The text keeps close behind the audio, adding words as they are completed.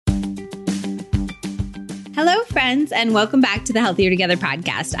Hello, friends, and welcome back to the Healthier Together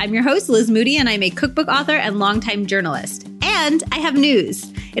podcast. I'm your host, Liz Moody, and I'm a cookbook author and longtime journalist. And I have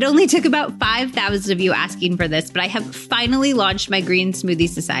news. It only took about 5,000 of you asking for this, but I have finally launched my Green Smoothie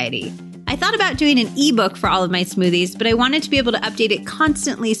Society. I thought about doing an ebook for all of my smoothies, but I wanted to be able to update it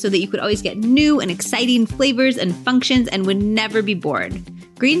constantly so that you could always get new and exciting flavors and functions and would never be bored.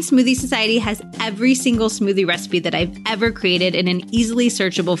 Green Smoothie Society has every single smoothie recipe that I've ever created in an easily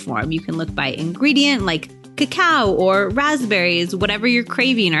searchable form. You can look by ingredient like cacao or raspberries, whatever you're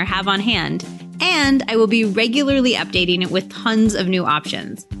craving or have on hand. And I will be regularly updating it with tons of new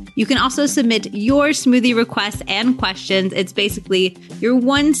options. You can also submit your smoothie requests and questions. It's basically your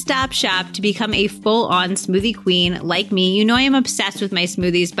one-stop shop to become a full-on smoothie queen like me. You know I am obsessed with my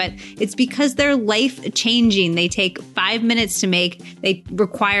smoothies, but it's because they're life-changing. They take 5 minutes to make. They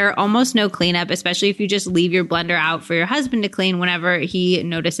require almost no cleanup, especially if you just leave your blender out for your husband to clean whenever he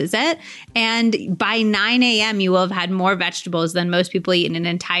notices it. And by 9 a.m., you will have had more vegetables than most people eat in an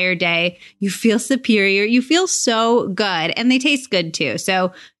entire day. You feel superior. You feel so good. And they taste good too.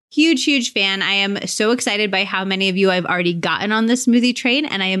 So huge fan. I am so excited by how many of you I've already gotten on the smoothie train,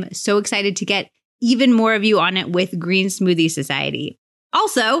 and I am so excited to get even more of you on it with Green Smoothie Society.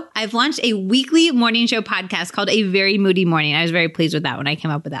 Also, I've launched a weekly morning show podcast called A Very Moody Morning. I was very pleased with that when I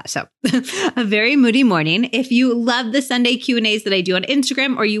came up with that. So A Very Moody Morning. If you love the Sunday Q&As that I do on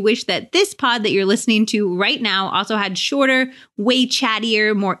Instagram, or you wish that this pod that you're listening to right now also had shorter, way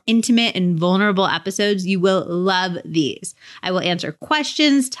chattier, more intimate and vulnerable episodes, you will love these. I will answer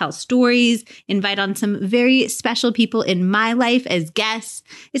questions, tell stories, invite on some very special people in my life as guests.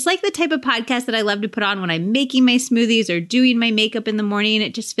 It's like the type of podcast that I love to put on when I'm making my smoothies or doing my makeup in the morning.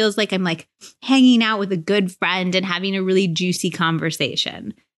 It just feels like I'm hanging out with a good friend and having a really juicy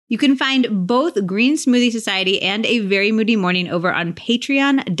conversation. You can find both Green Smoothie Society and A Very Moody Morning over on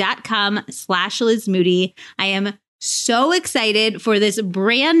patreon.com/Liz Moody. I am so excited for this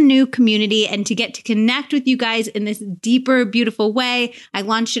brand new community and to get to connect with you guys in this deeper, beautiful way. I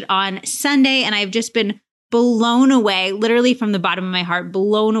launched it on Sunday and I've just been blown away, literally from the bottom of my heart,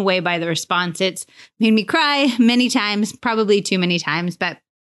 blown away by the response. It's made me cry many times, probably too many times, but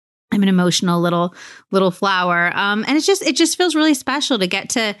I'm an emotional little flower. And it just feels really special to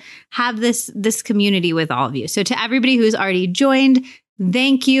get to have this community with all of you. So to everybody who's already joined,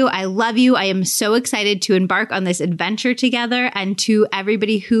 thank you. I love you. I am so excited to embark on this adventure together. And to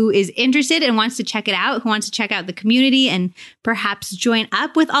everybody who is interested and wants to check it out, who wants to check out the community and perhaps join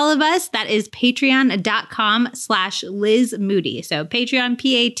up with all of us, that is patreon.com/Liz Moody. So Patreon,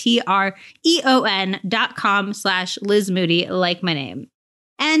 patreon.com/Liz Moody, like my name.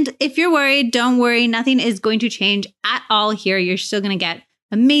 And if you're worried, don't worry. Nothing is going to change at all here. You're still going to get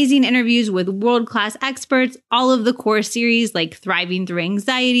amazing interviews with world-class experts, all of the core series like Thriving Through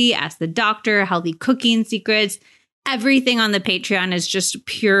Anxiety, Ask the Doctor, Healthy Cooking Secrets. Everything on the Patreon is just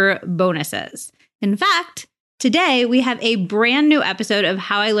pure bonuses. In fact, today we have a brand new episode of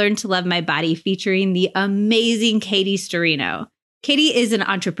How I Learned to Love My Body featuring the amazing Katie Sturino. Katie is an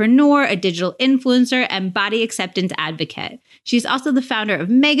entrepreneur, a digital influencer, and body acceptance advocate. She's also the founder of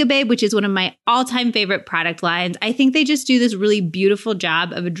Megababe, which is one of my all-time favorite product lines. I think they just do this really beautiful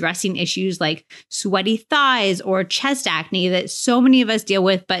job of addressing issues like sweaty thighs or chest acne that so many of us deal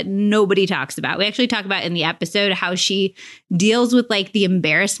with, but nobody talks about. We actually talk about in the episode how she deals with the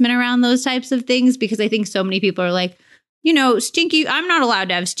embarrassment around those types of things, because I think so many people are like, stinky, I'm not allowed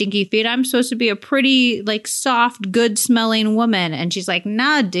to have stinky feet. I'm supposed to be a pretty, soft, good smelling woman. And she's like,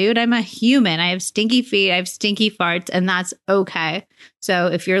 nah, dude, I'm a human. I have stinky feet. I have stinky farts, and that's okay. So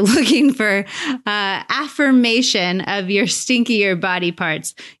if you're looking for affirmation of your stinkier body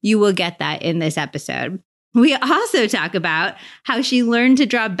parts, you will get that in this episode. We also talk about how she learned to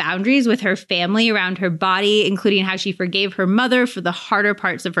draw boundaries with her family around her body, including how she forgave her mother for the harder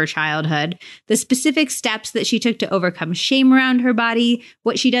parts of her childhood, the specific steps that she took to overcome shame around her body,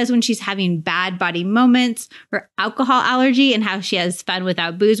 what she does when she's having bad body moments, her alcohol allergy, and how she has fun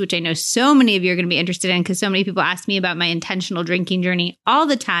without booze, which I know so many of you are going to be interested in because so many people ask me about my intentional drinking journey all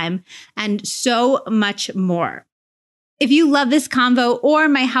the time, and so much more. If you love this convo or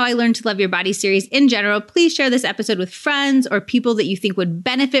my How I Learned to Love Your Body series in general, please share this episode with friends or people that you think would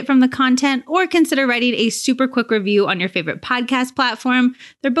benefit from the content, or consider writing a super quick review on your favorite podcast platform.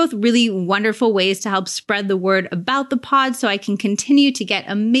 They're both really wonderful ways to help spread the word about the pod so I can continue to get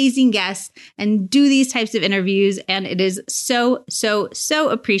amazing guests and do these types of interviews. And it is so, so, so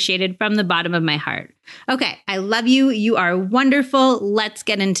appreciated from the bottom of my heart. Okay, I love you. You are wonderful. Let's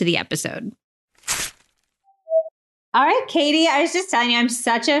get into the episode. All right, Katie, I was just telling you, I'm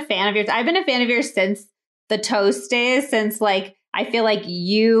such a fan of yours. I've been a fan of yours since the Toast days, since I feel like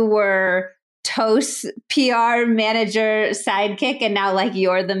you were Toast's PR manager sidekick, and now like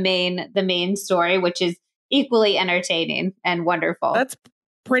you're the main story, which is equally entertaining and wonderful. That's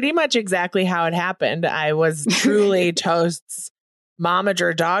pretty much exactly how it happened. I was truly Toast's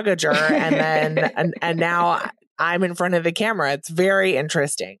momager dogager, and then and now I'm in front of the camera. It's very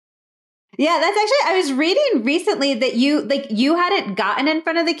interesting. Yeah, that's actually, I was reading recently that you hadn't gotten in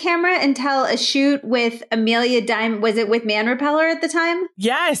front of the camera until a shoot with Amelia Diamond. Was it with Man Repeller at the time?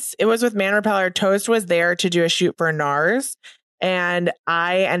 Yes, it was with Man Repeller. Toast was there to do a shoot for NARS. And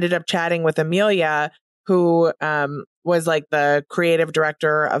I ended up chatting with Amelia, who was like the creative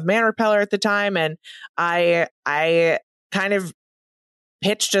director of Man Repeller at the time. And I kind of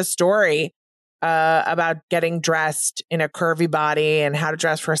pitched a story about getting dressed in a curvy body and how to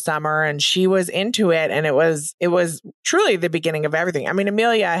dress for summer. And she was into it. And it was truly the beginning of everything. I mean,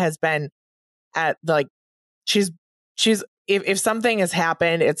 Amelia has been at like, she's if something has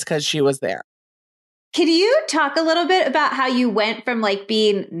happened, it's because she was there. Can you talk a little bit about how you went from like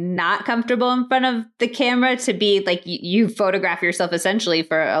being not comfortable in front of the camera to be like you photograph yourself essentially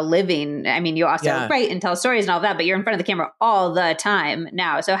for a living? I mean, you also write and tell stories and all that, but you're in front of the camera all the time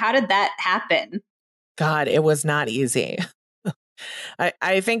now. So how did that happen? God, it was not easy.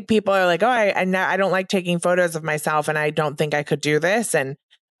 I think people are like, oh, I don't like taking photos of myself, and I don't think I could do this. And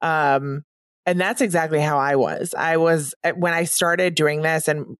that's exactly how I was. When I started doing this,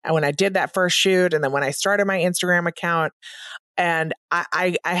 and when I did that first shoot, and then when I started my Instagram account, and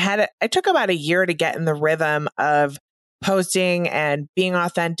I took about a year to get in the rhythm of posting and being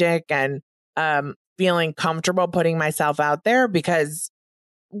authentic and feeling comfortable putting myself out there. Because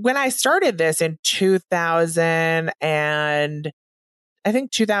when I started this in 2000 and I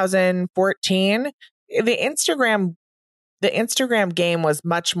think 2014, the Instagram game was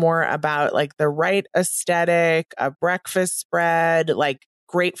much more about like the right aesthetic, a breakfast spread, like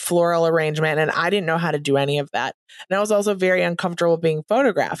great floral arrangement. And I didn't know how to do any of that. And I was also very uncomfortable being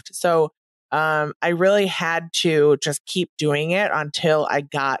photographed. So I really had to just keep doing it until I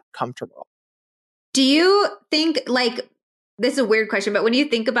got comfortable. Do you think like, this is a weird question, but when you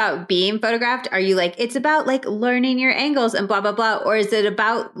think about being photographed, are you like, it's about like learning your angles and blah, blah, blah? Or is it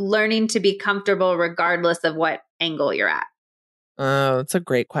about learning to be comfortable regardless of what angle you're at? Oh, that's a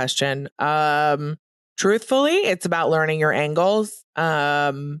great question. Truthfully, it's about learning your angles.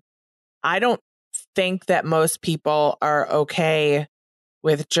 I don't think that most people are okay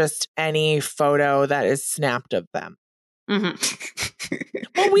with just any photo that is snapped of them. Mm-hmm.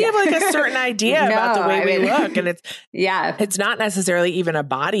 Well, we have like a certain idea about the way we look, and it's not necessarily even a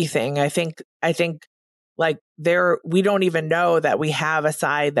body thing. I think like we don't even know that we have a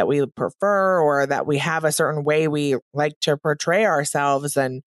side that we prefer, or that we have a certain way we like to portray ourselves.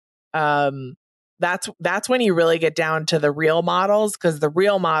 And that's when you really get down to the real models, because the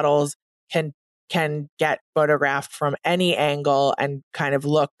real models can get photographed from any angle and kind of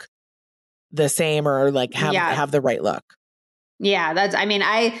look the same, or like have the right look. Yeah,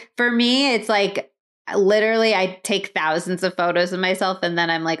 for me, it's like literally I take thousands of photos of myself, and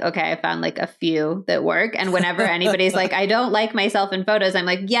then I'm like, okay, I found like a few that work. And whenever anybody's like, I don't like myself in photos, I'm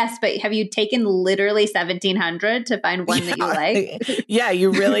like, yes, but have you taken literally 1,700 to find one that you like? Yeah,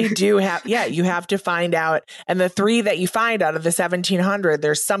 you really do have. Yeah, you have to find out. And the 3 that you find out of the 1,700,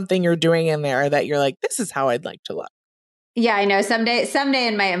 there's something you're doing in there that you're like, this is how I'd like to look. Yeah, I know. Someday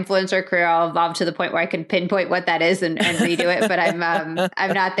in my influencer career, I'll evolve to the point where I can pinpoint what that is and redo it. But I'm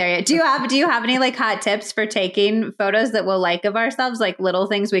not there yet. Do you have any like hot tips for taking photos that we'll like of ourselves, like little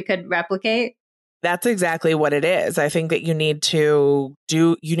things we could replicate? That's exactly what it is. I think that you need to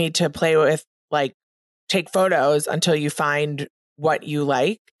play with, like, take photos until you find what you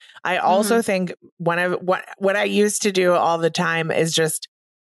like. I also think one of what I used to do all the time is just,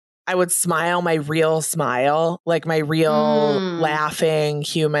 I would smile my real smile, like my real laughing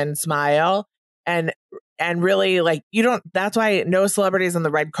human smile. And really, like, that's why no celebrities on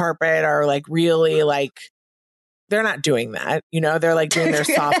the red carpet are like really like, they're not doing that. They're like doing their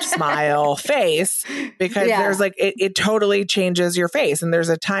soft smile face, because there's like, it totally changes your face. And there's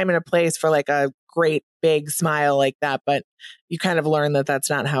a time and a place for like a great big smile like that. But you kind of learn that that's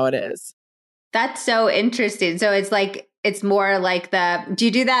not how it is. That's so interesting. So it's like, it's more like do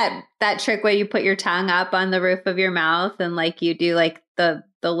you do that trick where you put your tongue up on the roof of your mouth and like you do like the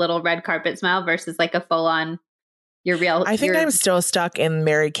little red carpet smile versus like a full on your real? I think I'm still stuck in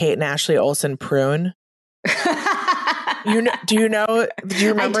Mary-Kate and Ashley Olsen prune. Do you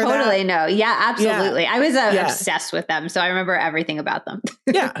remember I totally know. Yeah, absolutely. Yeah. I was obsessed with them, so I remember everything about them.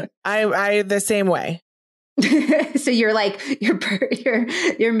 Yeah, I the same way. So you're like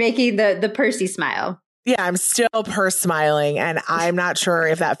you're making the Percy smile. Yeah, I'm still purse smiling, and I'm not sure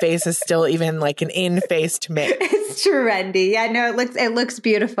if that face is still even like an in face to me. It's trendy. Yeah, no, it looks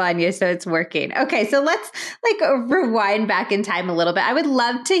beautiful on you, so it's working. Okay, so let's rewind back in time a little bit. I would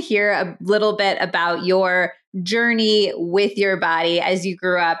love to hear a little bit about your journey with your body as you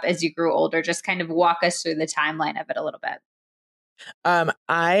grew up, as you grew older. Just kind of walk us through the timeline of it a little bit.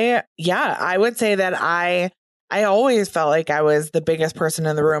 I would say that I always felt like I was the biggest person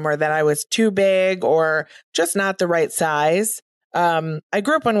in the room, or that I was too big or just not the right size. I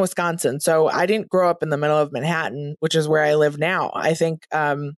grew up in Wisconsin, so I didn't grow up in the middle of Manhattan, which is where I live now. I think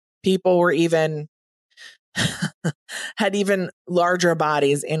people were even had even larger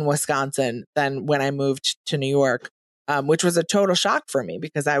bodies in Wisconsin than when I moved to New York, which was a total shock for me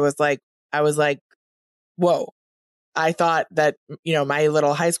because I was like, whoa. I thought that, my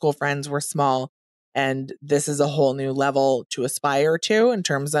little high school friends were small, and this is a whole new level to aspire to in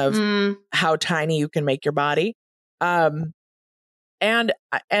terms of how tiny you can make your body. And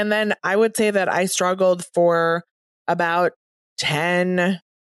then I would say that I struggled for about 10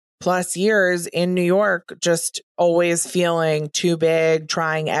 plus years in New York, just always feeling too big,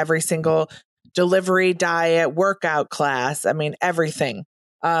 trying every single delivery, diet, workout class. I mean, everything.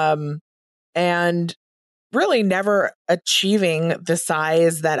 And really never achieving the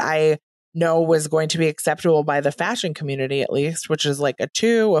size that I know was going to be acceptable by the fashion community, at least, which is like a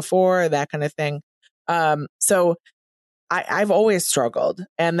 2, a 4, that kind of thing. So I've always struggled.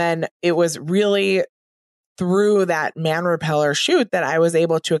 And then it was really through that Man Repeller shoot that I was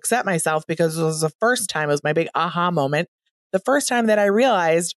able to accept myself, because it was the first time, it was my big aha moment. The first time that I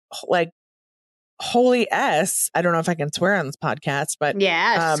realized, like, holy S, I don't know if I can swear on this podcast, but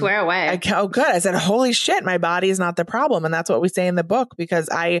yeah, swear away. Good. I said, holy shit, my body is not the problem. And that's what we say in the book, because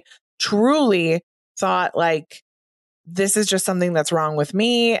I truly thought, like, this is just something that's wrong with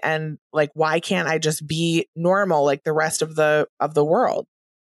me. And like, why can't I just be normal like the rest of the world?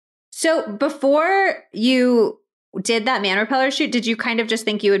 So before you did that Man Repeller shoot, did you kind of just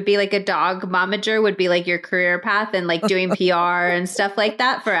think you would be like a dog momager would be like your career path, and like doing PR and stuff like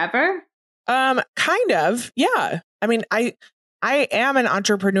that forever? Kind of. Yeah. I mean, I am an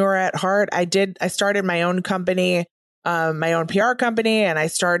entrepreneur at heart. I started my own company, my own PR company, and I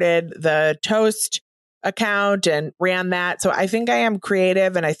started the Toast account and ran that. So I think I am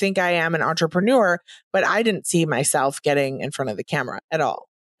creative, and I think I am an entrepreneur, but I didn't see myself getting in front of the camera at all.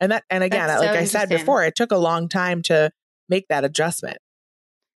 And again, That's like so I said before, it took a long time to make that adjustment.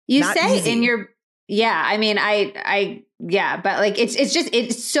 You Not say easy. in your, yeah, I mean, yeah, but like,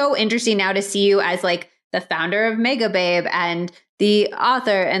 it's so interesting now to see you as like the founder of Mega Babe and the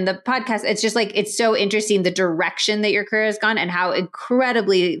author and the podcast. It's just like, it's so interesting the direction that your career has gone and how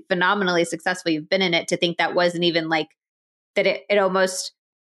incredibly, phenomenally successful you've been in it, to think that wasn't even like, that it almost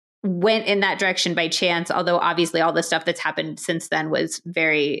went in that direction by chance. Although obviously all the stuff that's happened since then was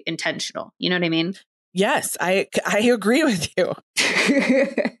very intentional. You know what I mean? Yes, I agree with you.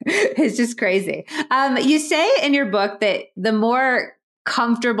 It's just crazy. You say in your book that the more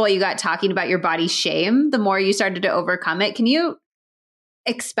comfortable you got talking about your body shame, the more you started to overcome it. Can you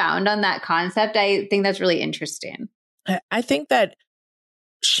expound on that concept? I think that's really interesting. I think that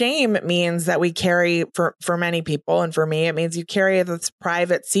shame means that we carry, for many people, and for me, it means you carry this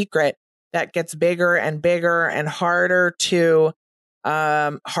private secret that gets bigger and bigger and harder to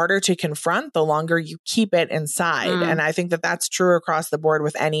confront the longer you keep it inside. And I think that that's true across the board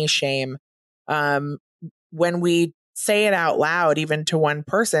with any shame. When we say it out loud, even to one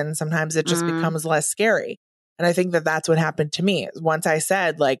person, sometimes it just becomes less scary. And I think that that's what happened to me. Once I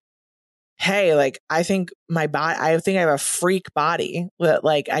said, like, hey, like, I think I have a freak body.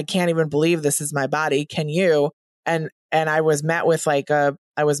 Like, I can't even believe this is my body. Can you? And I was met with like a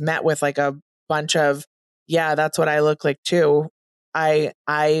bunch of, yeah, that's what I look like too. I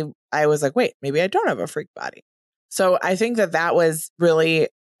was like, wait, maybe I don't have a freak body. So I think that was really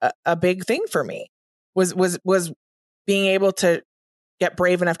a big thing for me, was being able to get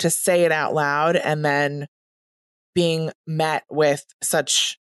brave enough to say it out loud, and then being met with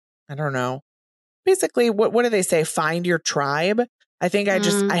such, I don't know, basically, what do they say? Find your tribe. I think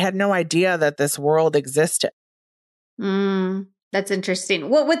I had no idea that this world existed. That's interesting.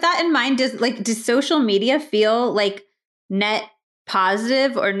 Well, with that in mind, does social media feel like net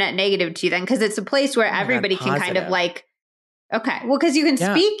positive or net negative to you then? Because it's a place where everybody can kind of like, okay, well, because you can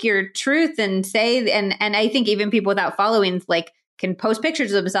speak your truth and say, and I think even people without followings like can post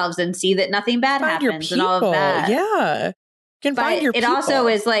pictures of themselves and see that nothing bad happens and all of that. Yeah, you can find your people. It also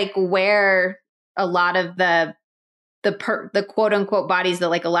is like where a lot of the quote unquote bodies that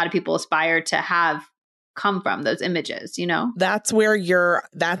like a lot of people aspire to have come from, those images, you know? That's where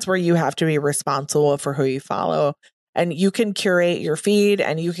you have to be responsible for who you follow. And you can curate your feed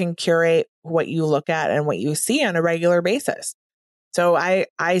and you can curate what you look at and what you see on a regular basis. So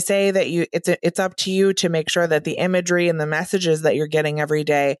I say that it's up to you to make sure that the imagery and the messages that you're getting every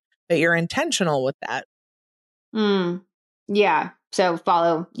day, that you're intentional with that. Yeah. So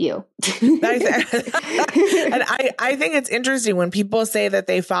follow you. And I think it's interesting when people say that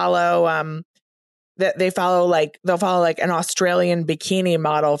they follow they'll follow like an Australian bikini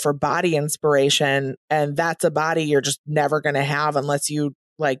model for body inspiration, and that's a body you're just never going to have unless you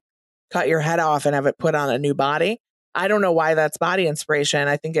like cut your head off and have it put on a new body. I don't know why that's body inspiration.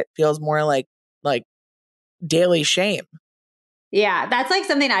 I think it feels more like daily shame. Yeah, that's like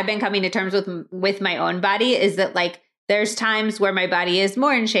something I've been coming to terms with my own body, is that like there's times where my body is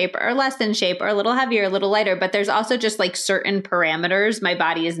more in shape or less in shape or a little heavier, a little lighter, but there's also just like certain parameters my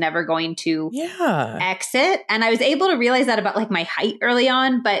body is never going to exit. And I was able to realize that about like my height early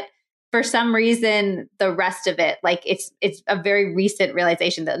on, but for some reason the rest of it, like it's a very recent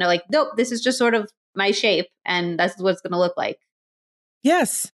realization that nope, this is just sort of my shape and that's what it's going to look like.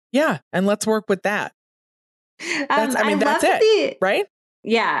 Yes. Yeah. And let's work with that. That's it, right?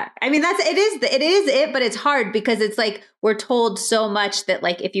 Yeah. I mean, it is it, but it's hard because it's like, we're told so much that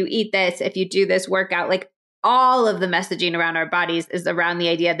like, if you eat this, if you do this workout, like all of the messaging around our bodies is around the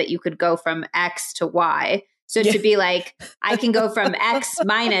idea that you could go from X to Y. So to be like, I can go from X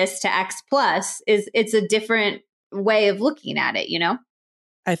minus to X plus it's a different way of looking at it, you know?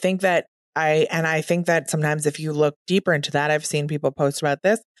 I think that sometimes if you look deeper into that, I've seen people post about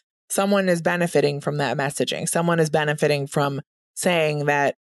this. Someone is benefiting from that messaging. Someone is benefiting from saying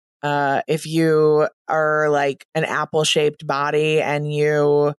that if you are like an apple-shaped body and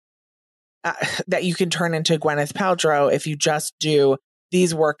you that you can turn into Gwyneth Paltrow if you just do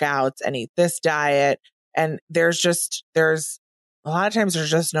these workouts and eat this diet. And there's a lot of times there's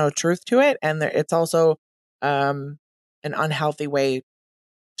just no truth to it, and it's also an unhealthy way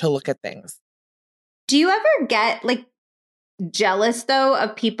to look at things. Do you ever get like jealous though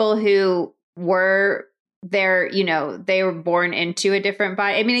of people who were there, they were born into a different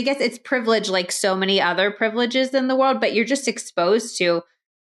body? I mean, I guess it's privilege like so many other privileges in the world, but you're just exposed to,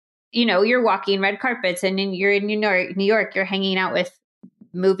 you're walking red carpets and you're in New York, you're hanging out with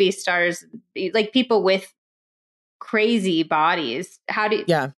movie stars, like people with crazy bodies. Do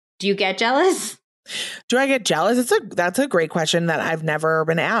you get jealous? Do I get jealous? That's a great question that I've never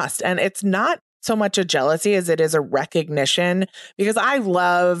been asked. And it's not so much a jealousy as it is a recognition, because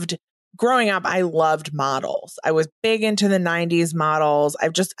growing up, I loved models. I was big into the 90s models.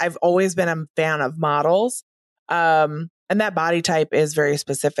 I've always been a fan of models. And that body type is very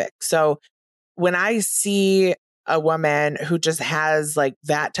specific. So when I see a woman who just has like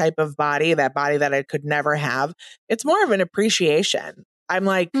that type of body, that body that I could never have, it's more of an appreciation. I'm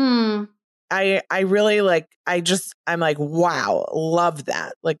like, I really like, I'm like, wow, love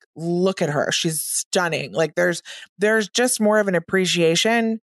that. Like, look at her. She's stunning. Like there's just more of an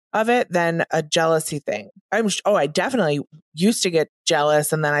appreciation of it than a jealousy thing. I definitely used to get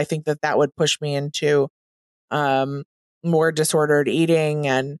jealous. And then I think that would push me into, more disordered eating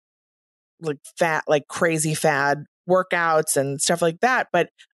and like crazy fad workouts and stuff like that. But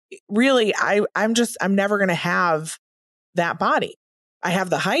really, I'm never going to have that body. I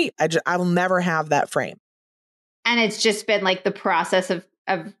have the height. I will never have that frame. And it's just been like the process of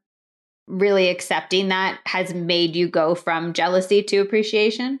really accepting that has made you go from jealousy to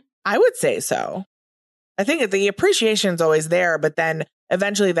appreciation. I would say so. I think the appreciation is always there, but then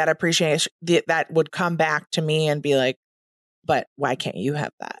eventually that appreciation that would come back to me and be like, but why can't you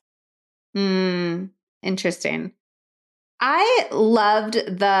have that? Interesting. I loved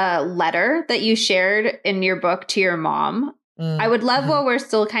the letter that you shared in your book to your mom. I would love while we're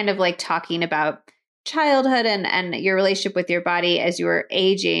still kind of like talking about childhood and your relationship with your body as you were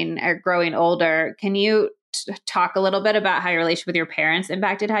aging or growing older. Can you talk a little bit about how your relationship with your parents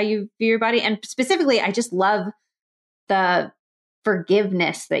impacted how you view your body? And specifically, I just love the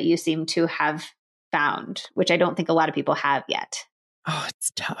forgiveness that you seem to have found, which I don't think a lot of people have yet. Oh,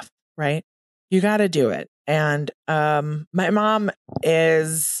 it's tough, right? You got to do it. And my mom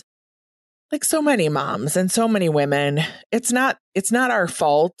is like so many moms and so many women. It's not our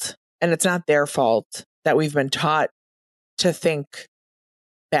fault, and it's not their fault that we've been taught to think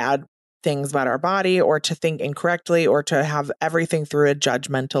bad things about our body or to think incorrectly or to have everything through a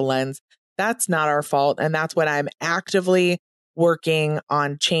judgmental lens. That's not our fault. And that's what I'm actively working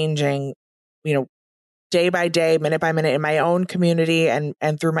on changing, day by day, minute by minute in my own community and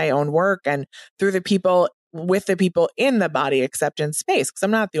through my own work and through the people with the people in the body acceptance space, because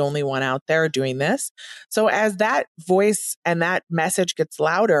I'm not the only one out there doing this. So as that voice and that message gets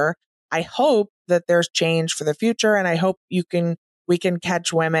louder, I hope that there's change for the future. And I hope we can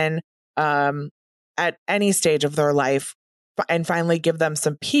catch women at any stage of their life and finally give them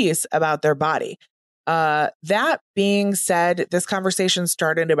some peace about their body. That being said, this conversation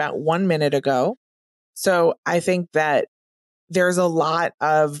started about 1 minute ago. So I think that there's a lot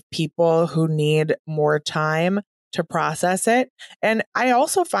of people who need more time to process it. And I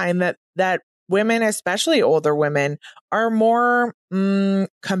also find that women, especially older women, are more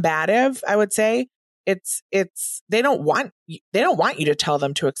combative, I would say. They don't want you to tell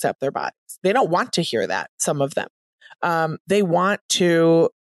them to accept their bodies. They don't want to hear that, some of them. They want to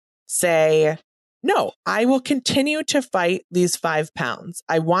say, no, I will continue to fight these 5 pounds.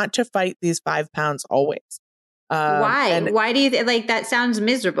 I want to fight these 5 pounds always. Why? Why do you like that? Sounds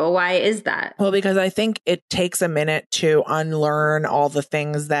miserable. Why is that? Well, because I think it takes a minute to unlearn all the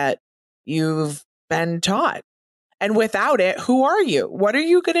things that you've been taught. And without it, who are you? What are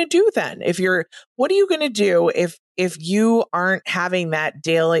you going to do then? What are you going to do if you aren't having that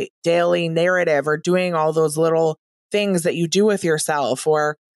daily narrative or doing all those little things that you do with yourself?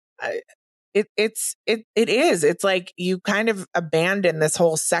 Or it's like you kind of abandon this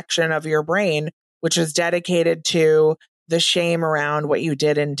whole section of your brain, which is dedicated to the shame around what you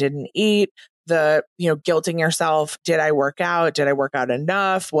did and didn't eat, the, guilting yourself. Did I work out? Did I work out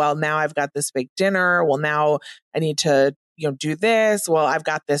enough? Well, now I've got this big dinner. Well, now I need to, do this. Well, I've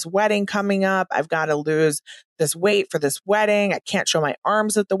got this wedding coming up. I've got to lose this weight for this wedding. I can't show my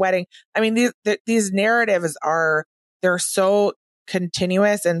arms at the wedding. I mean, these narratives they're so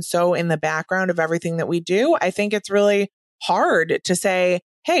continuous and so in the background of everything that we do. I think it's really hard to say,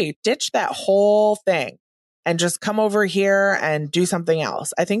 hey, ditch that whole thing and just come over here and do something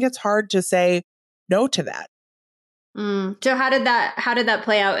else. I think it's hard to say no to that. So how did that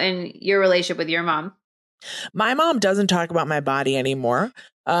play out in your relationship with your mom? My mom doesn't talk about my body anymore.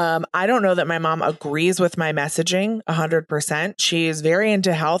 I don't know that my mom agrees with my messaging 100%. She's very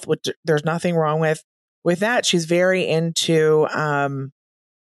into health, which there's nothing wrong with that. She's very into, I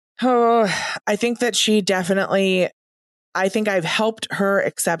think that she definitely, I think I've helped her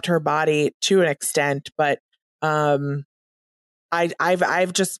accept her body to an extent, but I've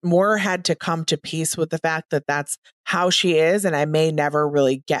just more had to come to peace with the fact that that's how she is, and I may never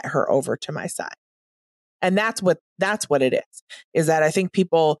really get her over to my side. And that's what it is that I think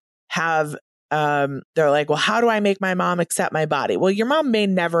people have, they're like, well, how do I make my mom accept my body? Well, your mom may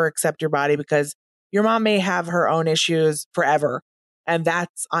never accept your body because your mom may have her own issues forever, and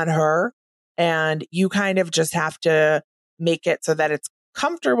that's on her. And you kind of just have to make it so that it's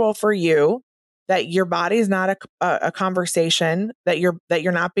comfortable for you, that your body is not a conversation, that you're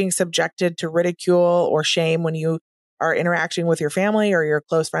not being subjected to ridicule or shame when you are interacting with your family or your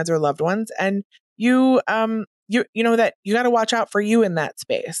close friends or loved ones. And you know that you got to watch out for you in that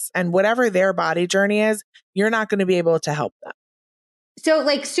space, and whatever their body journey is, you're not going to be able to help them. So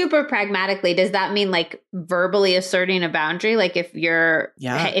like super pragmatically, does that mean like verbally asserting a boundary? Like if your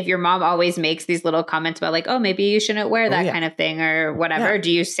mom always makes these little comments about like, oh, maybe you shouldn't wear that kind of thing or whatever,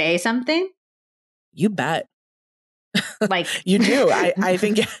 do you say something? You bet. Like you do. I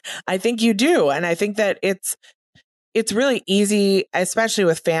think you do. And I think that it's really easy, especially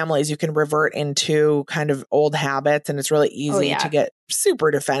with families. You can revert into kind of old habits, and it's really easy to get super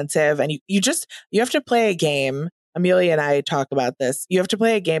defensive. And you have to play a game. Amelia and I talk about this. You have to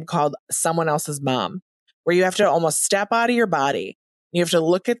play a game called Someone Else's Mom, where you have to almost step out of your body. You have to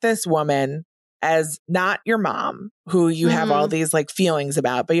look at this woman as not your mom, who you have all these like feelings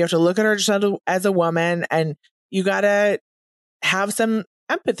about, but you have to look at her just as a woman, and you got to have some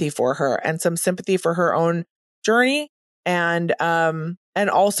empathy for her and some sympathy for her own journey, and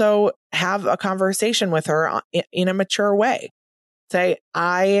also have a conversation with her in a mature way. Say,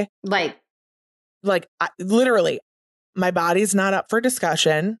 literally, my body's not up for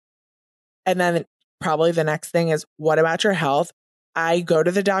discussion. And then probably the next thing is, what about your health? I go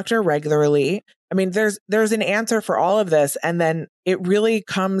to the doctor regularly. I mean, there's an answer for all of this. And then it really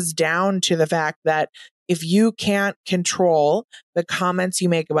comes down to the fact that if you can't control the comments you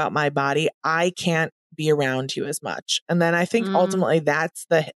make about my body, I can't be around you as much. And then I think ultimately that's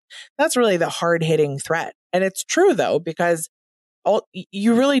really the hard hitting threat. And it's true though, because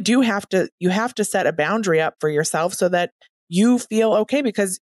you really do have to set a boundary up for yourself so that you feel okay,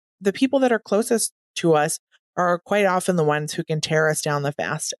 because the people that are closest to us are quite often the ones who can tear us down the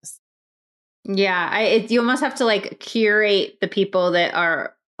fastest. Yeah. You almost have to like curate the people that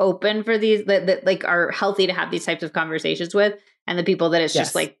are open for these, that like are healthy to have these types of conversations with, and the people that it's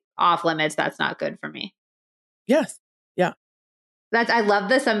just like off limits. That's not good for me. Yes. Yeah. I love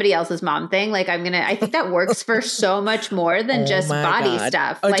the somebody else's mom thing. Like I think that works for so much more than just body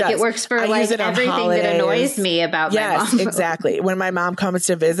stuff. Like it works for like everything that annoys me about my mom. Exactly. When my mom comes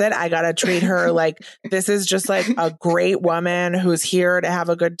to visit, I got to treat her like this is just like a great woman who's here to have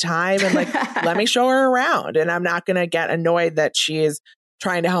a good time and like, let me show her around. And I'm not going to get annoyed that she is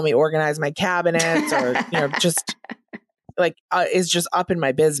trying to help me organize my cabinets or, just like is just up in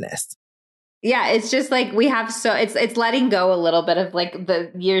my business. Yeah, it's just like we have it's letting go a little bit of like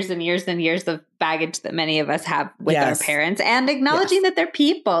the years and years and years of baggage that many of us have with our parents and acknowledging that they're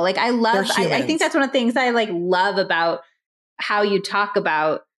people. Like I think that's one of the things I like love about how you talk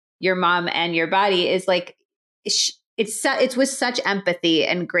about your mom and your body is like it's with such empathy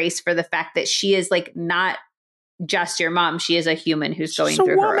and grace for the fact that she is like not just your mom. She is a human who's going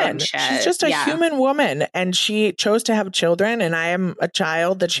through her own shit. She's just a human woman, and she chose to have children, and I am a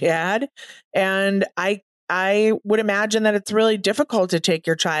child that she had. And I would imagine that it's really difficult to take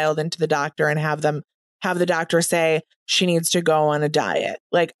your child into the doctor and have the doctor say she needs to go on a diet.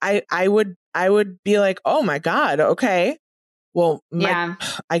 Like I would be like, oh my God, okay. Well,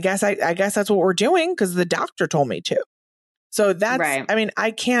 I guess that's what we're doing because the doctor told me to. So that's right. I mean,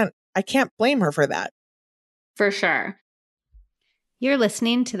 I can't blame her for that. For sure. You're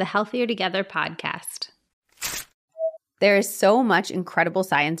listening to the Healthier Together podcast. There is so much incredible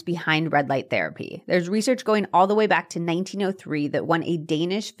science behind red light therapy. There's research going all the way back to 1903 that won a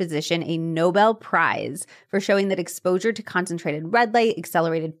Danish physician a Nobel Prize for showing that exposure to concentrated red light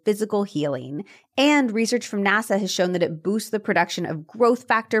accelerated physical healing. And research from NASA has shown that it boosts the production of growth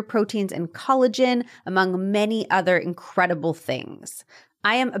factor proteins and collagen, among many other incredible things.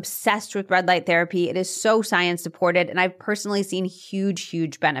 I am obsessed with red light therapy. It is so science supported, and I've personally seen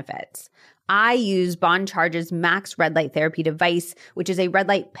huge benefits. I use Bon Charge's Max Red Light Therapy device, which is a red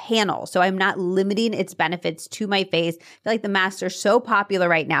light panel, so I'm not limiting its benefits to my face. I feel like the masks are so popular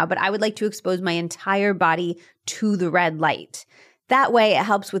right now, but I would like to expose my entire body to the red light. That way, it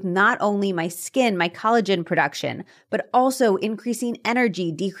helps with not only my skin, my collagen production, but also increasing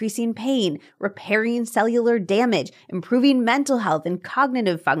energy, decreasing pain, repairing cellular damage, improving mental health and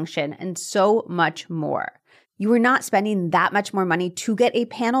cognitive function, and so much more. You are not spending that much more money to get a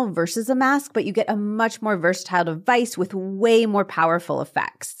panel versus a mask, but you get a much more versatile device with way more powerful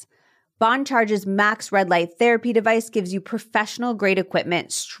effects. Bon Charge's Max Red Light Therapy device gives you professional-grade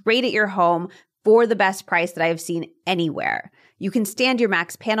equipment straight at your home for the best price that I have seen anywhere. You can stand your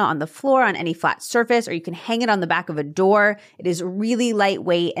Max panel on the floor on any flat surface, or you can hang it on the back of a door. It is really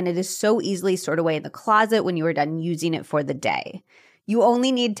lightweight, and it is so easily stored away in the closet when you are done using it for the day. You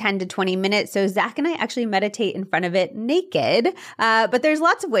only need 10 to 20 minutes, so Zach and I actually meditate in front of it naked, but there's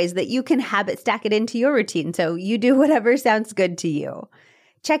lots of ways that you can habit stack it into your routine, so you do whatever sounds good to you.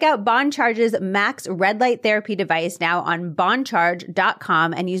 Check out Bon Charge's Max Red Light Therapy device now on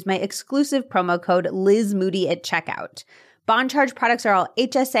boncharge.com and use my exclusive promo code LizMoody at checkout. Bon Charge products are all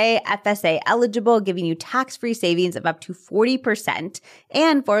HSA, FSA eligible, giving you tax-free savings of up to 40%.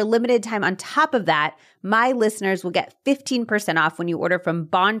 And for a limited time on top of that, my listeners will get 15% off when you order from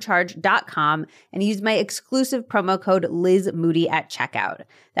boncharge.com and use my exclusive promo code LizMoody at checkout.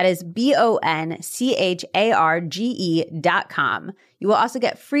 That is BONCHARGE.com. You will also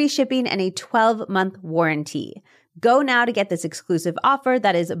get free shipping and a 12-month warranty. Go now to get this exclusive offer.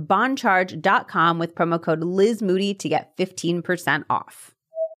 That is boncharge.com with promo code LizMoody to get 15% off.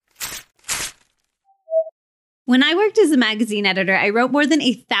 When I worked as a magazine editor, I wrote more than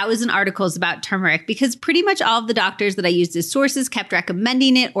 1,000 articles about turmeric because pretty much all of the doctors that I used as sources kept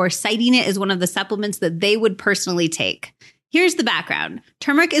recommending it or citing it as one of the supplements that they would personally take. Here's the background.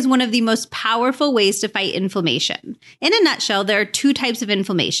 Turmeric is one of the most powerful ways to fight inflammation. In a nutshell, there are two types of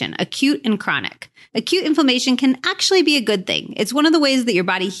inflammation, acute and chronic. Acute inflammation can actually be a good thing. It's one of the ways that your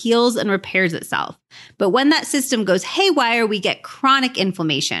body heals and repairs itself. But when that system goes haywire, we get chronic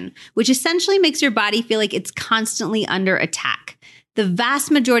inflammation, which essentially makes your body feel like it's constantly under attack. The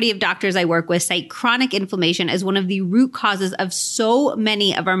vast majority of doctors I work with cite chronic inflammation as one of the root causes of so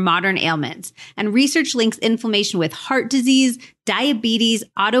many of our modern ailments. And research links inflammation with heart disease, diabetes,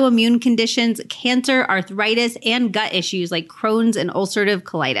 autoimmune conditions, cancer, arthritis, and gut issues like Crohn's and ulcerative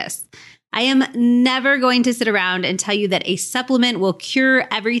colitis. I am never going to sit around and tell you that a supplement will cure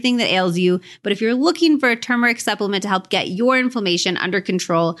everything that ails you, but if you're looking for a turmeric supplement to help get your inflammation under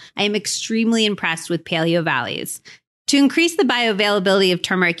control, I am extremely impressed with Paleo Valley's. To increase the bioavailability of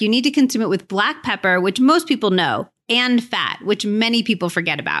turmeric, you need to consume it with black pepper, which most people know, and fat, which many people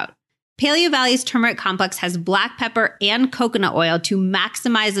forget about. Paleo Valley's turmeric complex has black pepper and coconut oil to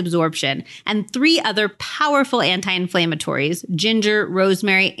maximize absorption, and 3 other powerful anti-inflammatories, ginger,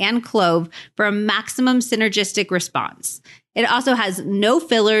 rosemary, and clove, for a maximum synergistic response. It also has no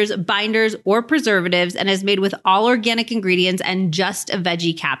fillers, binders, or preservatives, and is made with all organic ingredients and just a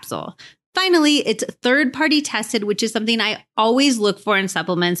veggie capsule. Finally, it's third-party tested, which is something I always look for in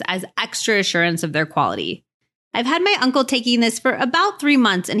supplements as extra assurance of their quality. I've had my uncle taking this for about 3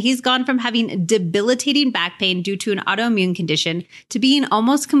 months, and he's gone from having debilitating back pain due to an autoimmune condition to being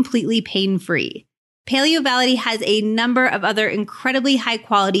almost completely pain-free. Paleo Valley has a number of other incredibly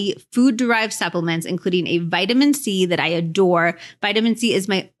high-quality food-derived supplements, including a vitamin C that I adore. Vitamin C is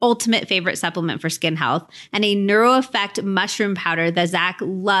my ultimate favorite supplement for skin health, and a NeuroEffect mushroom powder that Zach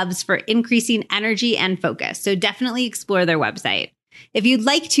loves for increasing energy and focus. So definitely explore their website. If you'd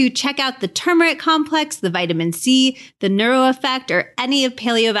like to check out the turmeric complex, the vitamin C, the NeuroEffect, or any of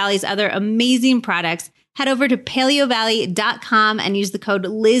Paleo Valley's other amazing products, head over to paleovalley.com and use the code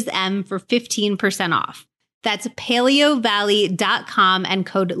LizM for 15% off. That's paleovalley.com and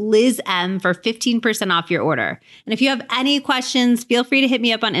code LizM for 15% off your order. And if you have any questions, feel free to hit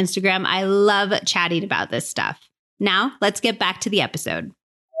me up on Instagram. I love chatting about this stuff. Now, let's get back to the episode.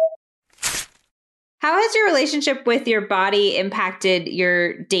 How has your relationship with your body impacted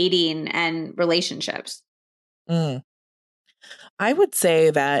your dating and relationships? I would say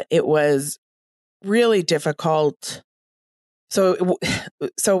that it was really difficult. So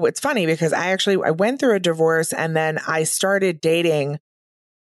it's funny because I went through a divorce, and then I started dating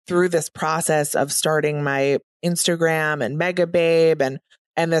through this process of starting my Instagram and Mega Babe and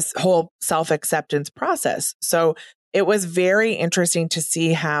this whole self-acceptance process. So it was very interesting to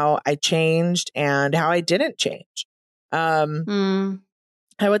see how I changed and how I didn't change. I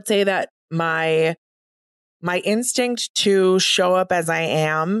would say that my instinct to show up as I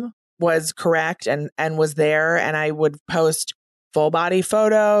am was correct and was there, and I would post full body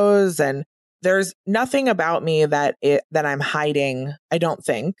photos, and there's nothing about me that I'm hiding. I don't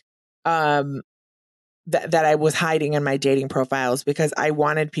think that I was hiding in my dating profiles, because I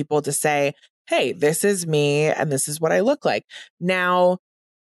wanted people to say, hey, this is me and this is what I look like. Now,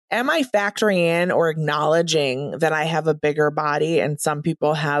 am I factoring in or acknowledging that I have a bigger body and some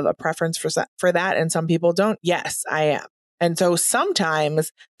people have a preference for that and some people don't? Yes, I am. And so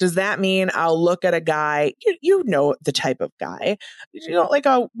sometimes, does that mean I'll look at a guy, you know the type of guy, like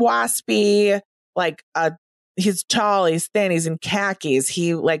a waspy, like he's tall, he's thin, he's in khakis,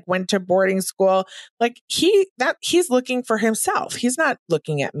 he like went to boarding school, like he's looking for himself. He's not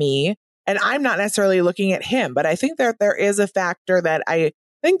looking at me. And I'm not necessarily looking at him, but I think that there is a factor that I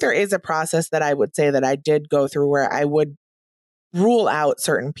think there is a process that I would say that I did go through where I would rule out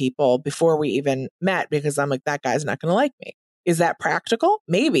certain people before we even met, because I'm like, that guy's not going to like me. Is that practical?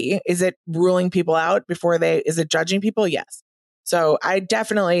 Maybe. Is it ruling people out is it judging people? Yes. So I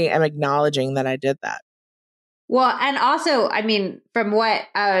definitely am acknowledging that I did that. Well, and also, I mean, from what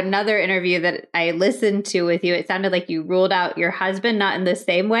another interview that I listened to with you, it sounded like you ruled out your husband, not in the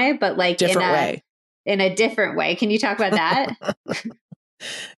same way, but like in a different way. Can you talk about that?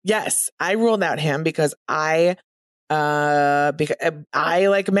 Yes, I ruled out him because I,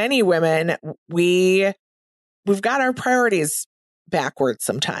 like many women, we've got our priorities backwards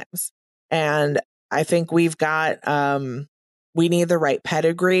sometimes. And I think we've got, we need the right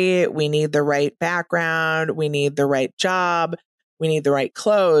pedigree. We need the right background. We need the right job. We need the right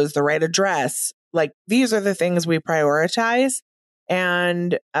clothes, the right address. Like, these are the things we prioritize.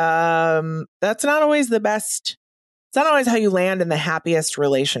 And that's not always the best. It's not always how you land in the happiest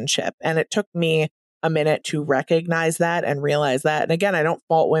relationship. And it took me a minute to recognize that and realize that. And again, I don't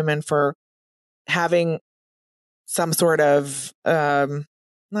fault women for having some sort of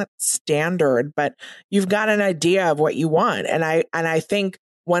not standard, but you've got an idea of what you want. And I think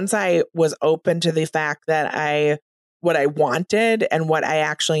once I was open to the fact that what I wanted and what I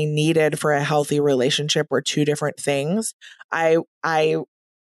actually needed for a healthy relationship were two different things, I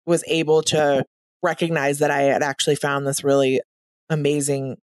was able to recognize that I had actually found this really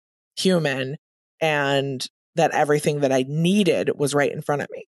amazing human and that everything that I needed was right in front of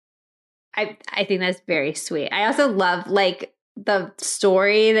me. I think that's very sweet. I also love like the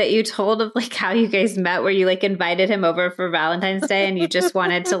story that you told of like how you guys met, where you like invited him over for Valentine's Day and you just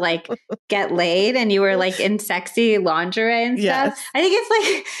wanted to like get laid and you were like in sexy lingerie and stuff. Yes. I think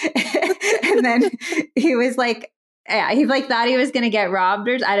it's like, and then he was like, yeah, he like thought he was going to get robbed,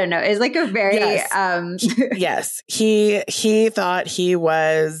 or I don't know. It's like a very, yes. He thought he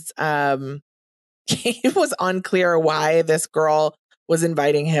was unclear why this girl was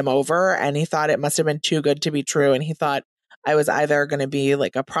inviting him over, and he thought it must have been too good to be true. And he thought I was either going to be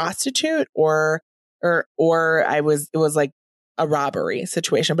like a prostitute or it was like a robbery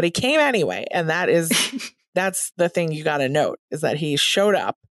situation, but he came anyway. And that's the thing you got to note, is that he showed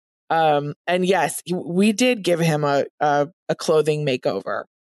up. And yes, we did give him a clothing makeover.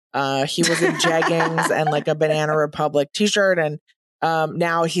 He was in jeggings and like a Banana Republic t-shirt. And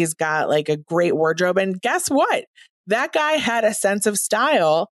now he's got like a great wardrobe. And guess what? That guy had a sense of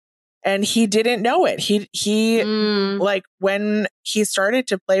style and he didn't know it. He like when he started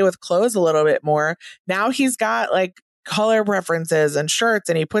to play with clothes a little bit more, now he's got like color preferences and shirts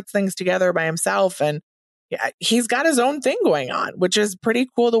and he puts things together by himself. And yeah, he's got his own thing going on, which is pretty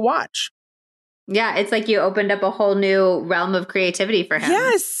cool to watch. Yeah, it's like you opened up a whole new realm of creativity for him.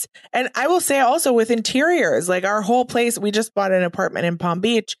 Yes. And I will say also with interiors, like our whole place, we just bought an apartment in Palm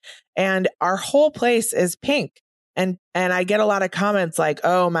Beach and our whole place is pink. And I get a lot of comments like,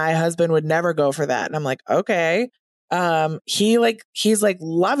 oh, my husband would never go for that. And I'm like, okay. He's like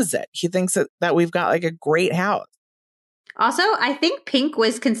loves it. He thinks that we've got like a great house. Also, I think pink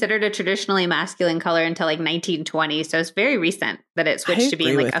was considered a traditionally masculine color until like 1920. So it's very recent that it switched to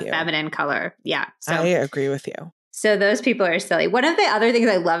being like a feminine color. Yeah. So I agree with you. So those people are silly. One of the other things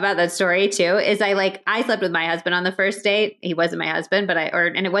I love about that story too is I slept with my husband on the first date. He wasn't my husband, but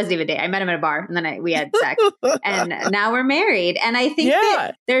and it wasn't even a date. I met him at a bar and then we had sex and now we're married. And I think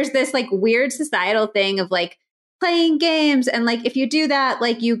that there's this like weird societal thing of like playing games. And like, if you do that,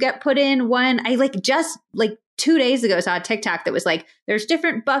 like you get put in one, I like just like 2 days ago saw a TikTok that was like, there's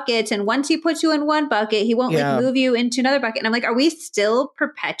different buckets. And once he puts you in one bucket, he won't like move you into another bucket. And I'm like, are we still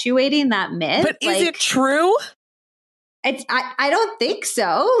perpetuating that myth? But is it true? I don't think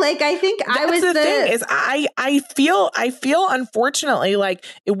so. Like, I think that's the thing is I feel unfortunately like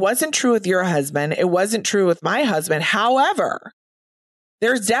it wasn't true with your husband. It wasn't true with my husband. However,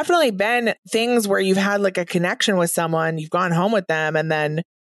 there's definitely been things where you've had like a connection with someone, you've gone home with them and then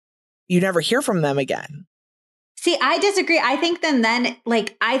you never hear from them again. See, I disagree. I think then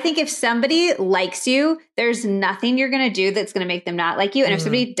like, I think if somebody likes you, there's nothing you're going to do that's going to make them not like you. And if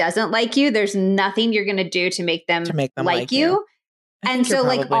somebody doesn't like you, there's nothing you're going to do to make them like you. And so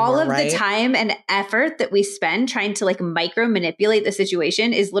like all of the time and effort that we spend trying to like micro manipulate the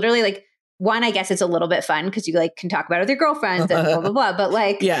situation is literally like, one, I guess it's a little bit fun because you like can talk about it with your girlfriends and blah, blah, blah. But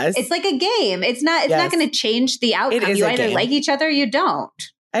like, it's like a game. It's not going to change the outcome. You either like each other or you don't.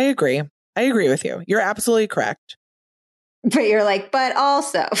 I agree with you. You're absolutely correct. But you're like, but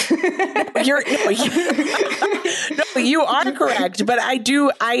also. You are correct. But I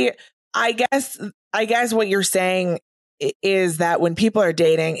guess what you're saying is that when people are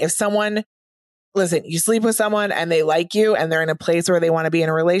dating, if someone, listen, you sleep with someone and they like you and they're in a place where they want to be in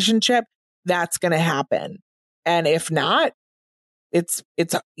a relationship, that's going to happen. And if not,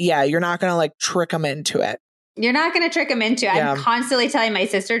 you're not going to like trick them into it. You're not going to trick them into it. I'm constantly telling my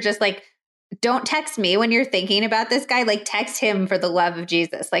sister, just like, don't text me when you're thinking about this guy. Like, text him for the love of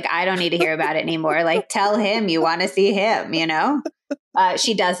Jesus. Like, I don't need to hear about it anymore. Like, tell him you want to see him, you know?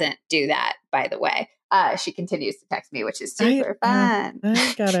 She doesn't do that, by the way. She continues to text me, which is super fun.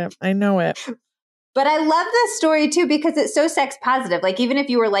 I got it. I know it. But I love this story too, because it's so sex positive. Like, even if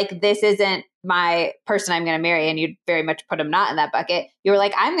you were like, this isn't my person I'm going to marry, and you'd very much put him not in that bucket, you were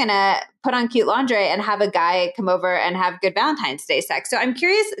like, I'm going to put on cute lingerie and have a guy come over and have good Valentine's Day sex. So I'm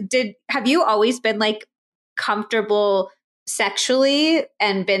curious, have you always been like comfortable sexually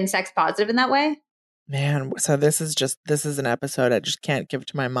and been sex positive in that way? Man, so this is an episode I just can't give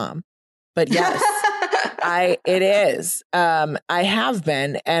to my mom. But yes, it is. I have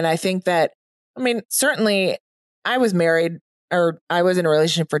been. And I think that, I mean, certainly I was married or I was in a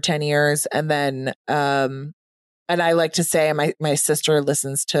relationship for 10 years. And then, and I like to say, my sister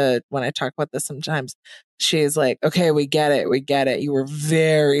listens to when I talk about this sometimes. She's like, okay, we get it. We get it. You were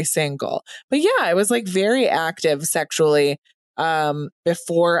very single. But yeah, I was like very active sexually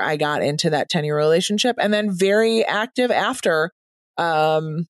before I got into that 10-year relationship and then very active after.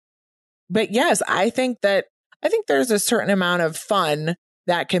 But yes, I think there's a certain amount of fun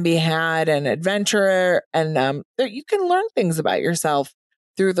that can be had and adventure and you can learn things about yourself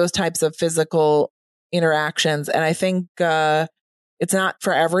through those types of physical interactions. And I think it's not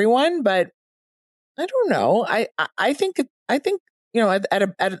for everyone, but I don't know. I think you know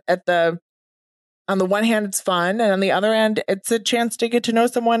on the one hand it's fun, and on the other hand it's a chance to get to know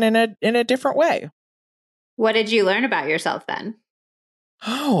someone in a different way. What did you learn about yourself then?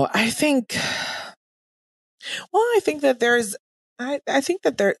 Oh, I think that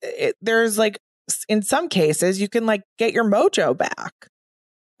there's like, in some cases you can like get your mojo back.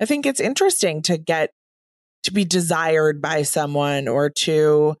 I think it's interesting to be desired by someone or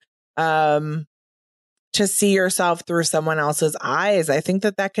to to see yourself through someone else's eyes, I think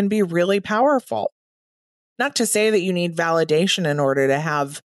that that can be really powerful. Not to say that you need validation in order to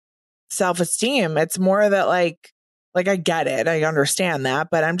have self-esteem. It's more that like I get it. I understand that,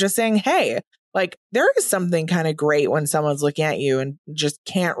 but I'm just saying, hey, like there is something kind of great when someone's looking at you and just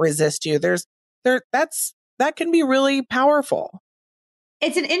can't resist you. That can be really powerful.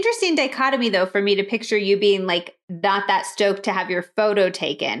 It's an interesting dichotomy, though, for me to picture you being like not that stoked to have your photo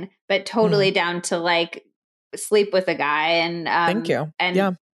taken, but totally down to like sleep with a guy. And thank you.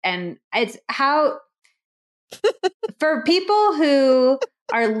 And it's how for people who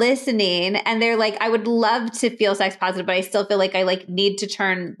are listening and they're like, I would love to feel sex positive, but I still feel like I like need to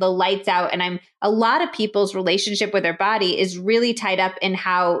turn the lights out. And a lot of people's relationship with their body is really tied up in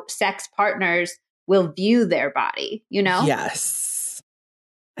how sex partners will view their body, you know? Yes,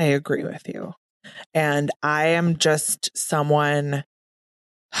 I agree with you. And I am just someone,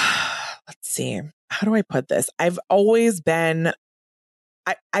 let's see, how do I put this? I've always been,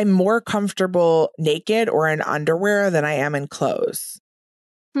 I'm more comfortable naked or in underwear than I am in clothes.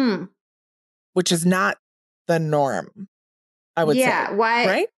 Which is not the norm, I would say. Yeah. Why?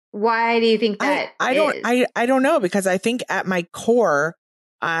 Right? Why do you think that? I don't know, because I think at my core,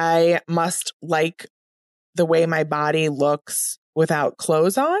 I must like the way my body looks without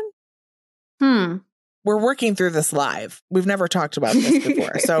clothes on. We're working through this live. We've never talked about this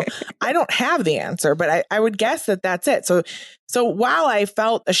before. So I don't have the answer, but I would guess that that's it. So while I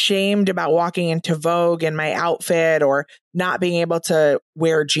felt ashamed about walking into Vogue in my outfit or not being able to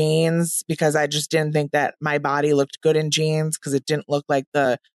wear jeans because I just didn't think that my body looked good in jeans because it didn't look like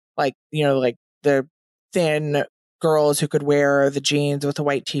the thin girls who could wear the jeans with a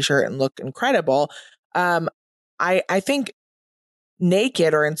white t-shirt and look incredible. I think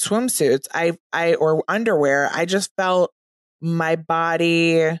naked or in swimsuits, or underwear, I just felt my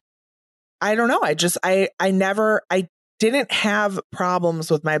body. I don't know. I didn't have problems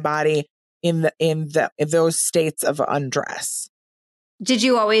with my body in those states of undress. Did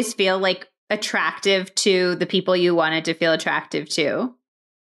you always feel like attractive to the people you wanted to feel attractive to?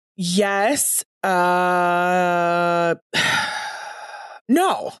 Yes. No.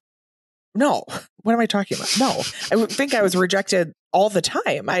 What am I talking about? No, I would think I was rejected all the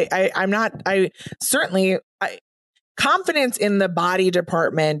time. I'm not, confidence in the body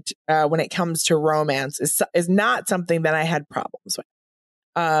department when it comes to romance is not something that I had problems with.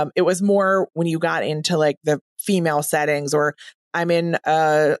 It was more when you got into like the female settings, or I'm in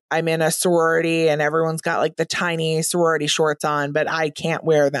a sorority and everyone's got like the tiny sorority shorts on, but I can't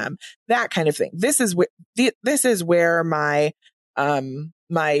wear them. That kind of thing. This is where my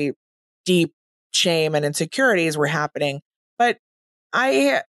deep shame and insecurities were happening. But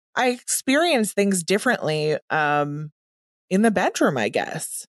I experienced things differently in the bedroom, I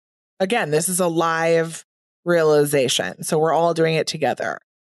guess. Again, this is a live realization. So we're all doing it together.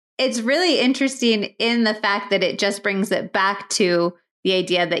 It's really interesting in the fact that it just brings it back to the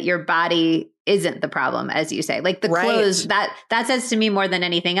idea that your body isn't the problem, as you say. Like the clothes, that says to me more than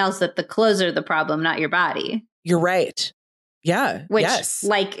anything else that the clothes are the problem, not your body. You're right. Yeah. Which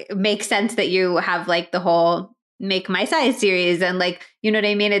like makes sense that you have like the whole Make My Size series and like, you know what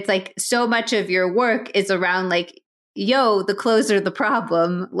I mean? It's like so much of your work is around like, yo, the clothes are the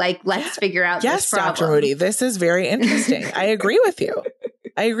problem. Like, let's figure out this problem. Yes, Dr. Moody, this is very interesting. I agree with you.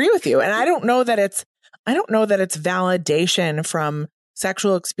 And I don't know that it's validation from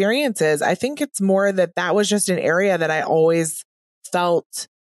sexual experiences. I think it's more that was just an area that I always felt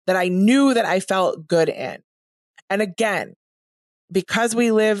that I knew that I felt good in. And again, because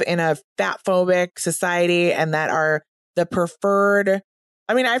we live in a fat phobic society and that are the preferred,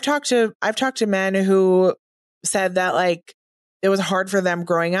 I mean, I've talked to men who said that like it was hard for them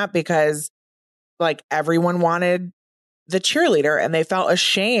growing up because like everyone wanted the cheerleader and they felt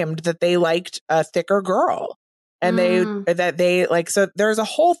ashamed that they liked a thicker girl and they like, so there's a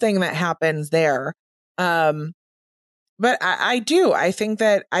whole thing that happens there. But I think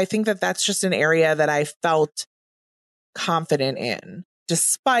that that's just an area that I felt confident in,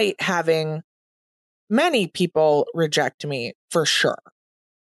 despite having many people reject me for sure.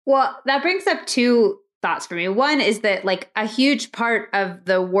 Well, that brings up two thoughts for me. One is that like a huge part of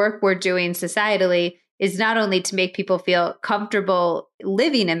the work we're doing societally is not only to make people feel comfortable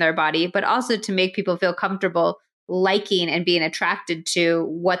living in their body, but also to make people feel comfortable liking and being attracted to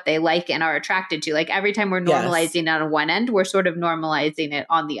what they like and are attracted to. Like every time we're normalizing on one end, we're sort of normalizing it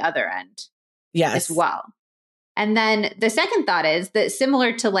on the other end as well. And then the second thought is that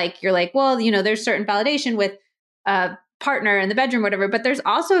similar to like, you're like, well, you know, there's certain validation with partner in the bedroom, whatever. But there's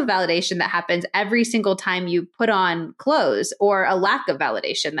also a validation that happens every single time you put on clothes, or a lack of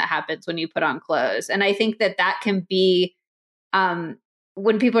validation that happens when you put on clothes. And I think that that can be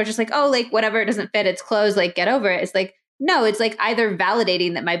when people are just like, oh, like whatever, it doesn't fit, it's clothes, like get over it. It's like, no, it's like either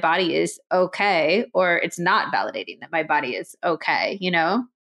validating that my body is okay, or it's not validating that my body is okay, you know?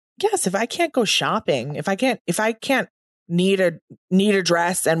 Yes. If I can't go shopping, if I can't need a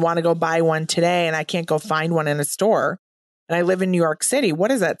dress and want to go buy one today, and I can't go find one in a store, and I live in New York City, what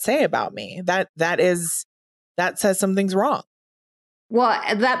does that say about me? That says something's wrong. Well,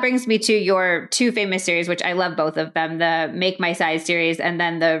 that brings me to your two famous series, which I love both of them, the Make My Size series and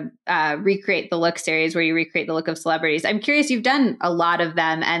then the Recreate the Look series, where you recreate the look of celebrities. I'm curious, you've done a lot of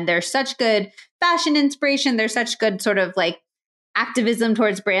them, and they're such good fashion inspiration. They're such good sort of like activism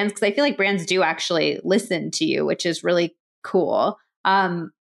towards brands, because I feel like brands do actually listen to you, which is really cool.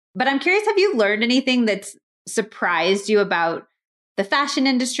 But I'm curious, have you learned anything that's surprised you about the fashion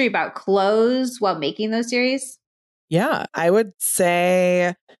industry, about clothes, while making those series? Yeah, I would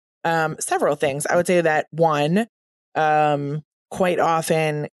say several things. I would say that one, quite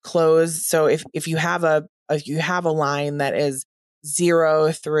often clothes. So if you have a line that is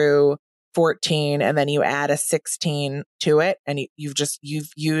 0 through 14, and then you add a 16 to it, and you've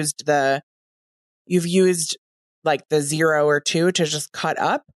used like the 0 or 2 to just cut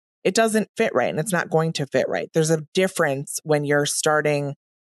up, it doesn't fit right, and it's not going to fit right. There's a difference when you're starting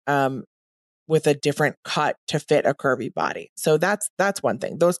with a different cut to fit a curvy body. So that's one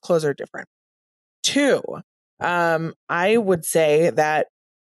thing. Those clothes are different. 2, I would say that,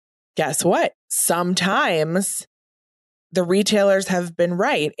 guess what? Sometimes the retailers have been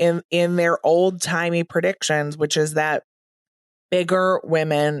right in their old timey predictions, which is that bigger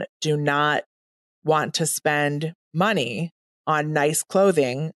women do not want to spend money on nice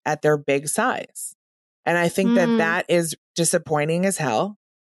clothing at their big size. And I think that is disappointing as hell.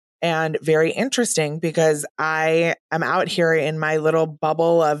 And very interesting, because I am out here in my little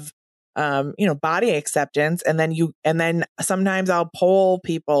bubble of, body acceptance. And then sometimes I'll poll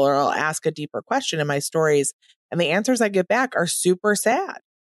people, or I'll ask a deeper question in my stories, and the answers I get back are super sad.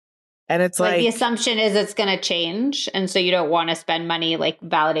 And it's like the assumption is it's going to change. And so you don't want to spend money like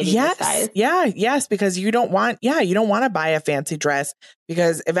validating the size. Yes. Because you don't want to buy a fancy dress,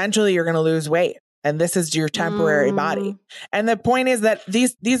 because eventually you're going to lose weight. And this is your temporary body. And the point is that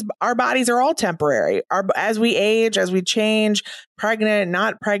our bodies are all temporary. As we age, as we change, pregnant,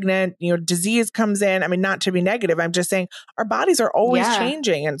 not pregnant, disease comes in. I mean, not to be negative, I'm just saying our bodies are always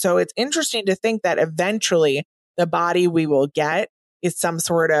changing. And so it's interesting to think that eventually the body we will get is some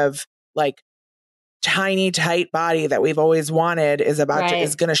sort of like tiny, tight body that we've always wanted is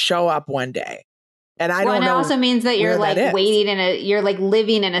going to show up one day. And I don't know. It also means that you're like waiting you're like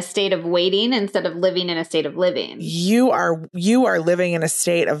living in a state of waiting instead of living in a state of living. You are living in a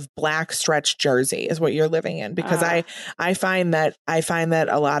state of black stretch jersey is what you're living in, because I find that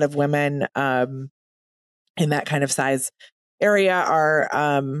a lot of women in that kind of size area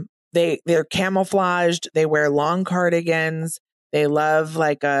are they're camouflaged. They wear long cardigans. They love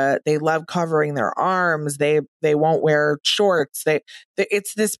covering their arms. They won't wear shorts.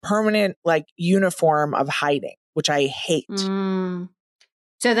 It's this permanent like uniform of hiding, which I hate. So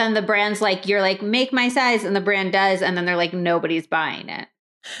then the brand's like, you're like, make my size, and the brand does, and then they're like, nobody's buying it.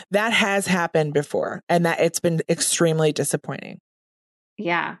 That has happened before, and that it's been extremely disappointing.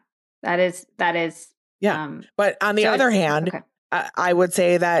 Yeah, that is. Yeah, but on the other hand, I would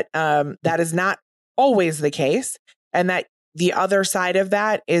say that that is not always the case, and that the other side of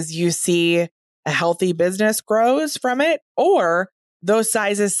that is you see a healthy business grows from it, or those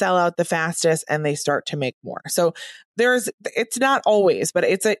sizes sell out the fastest and they start to make more. So it's not always, but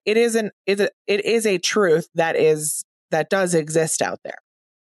it is a truth that does exist out there.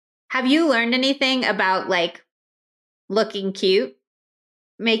 Have you learned anything about like looking cute,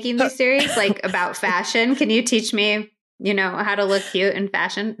 making these series, like about fashion? Can you teach me, how to look cute in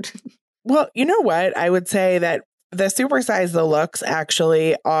fashion? Well, you know what? I would say that the supersize the looks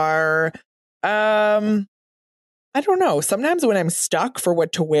actually are, I don't know. Sometimes when I'm stuck for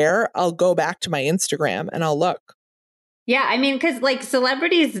what to wear, I'll go back to my Instagram and I'll look. Yeah, I mean, because like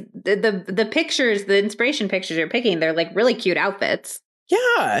celebrities, the pictures, the inspiration pictures you're picking, they're like really cute outfits.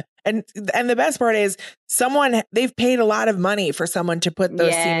 Yeah. And the best part is they've paid a lot of money for someone to put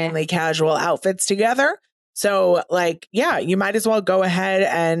those seemingly casual outfits together. So like, yeah, you might as well go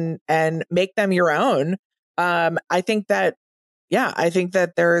ahead and make them your own. I think that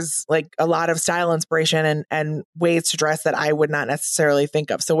there's like a lot of style inspiration and ways to dress that I would not necessarily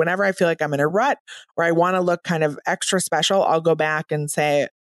think of. So whenever I feel like I'm in a rut or I want to look kind of extra special, I'll go back and say,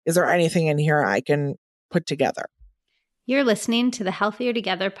 is there anything in here I can put together? You're listening to the Healthier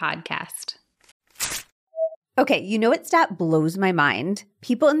Together podcast. Okay, you know what stat blows my mind?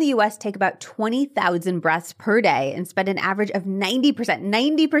 People in the US take about 20,000 breaths per day and spend an average of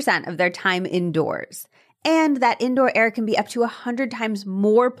 90% of their time indoors. And that indoor air can be up to 100 times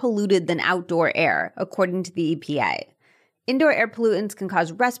more polluted than outdoor air, according to the EPA. Indoor air pollutants can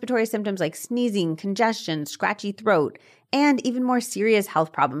cause respiratory symptoms like sneezing, congestion, scratchy throat, and even more serious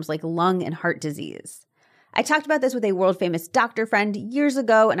health problems like lung and heart disease. I talked about this with a world-famous doctor friend years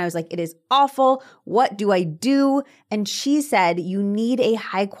ago, and I was like, it is awful. What do I do? And she said, you need a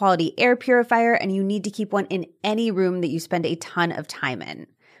high-quality air purifier, and you need to keep one in any room that you spend a ton of time in,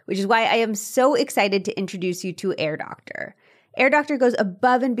 which is why I am so excited to introduce you to Air Doctor. Air Doctor goes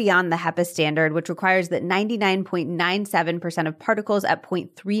above and beyond the HEPA standard, which requires that 99.97% of particles at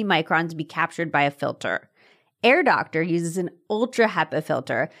 0.3 microns be captured by a filter. Air Doctor uses an ultra HEPA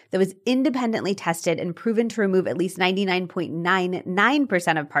filter that was independently tested and proven to remove at least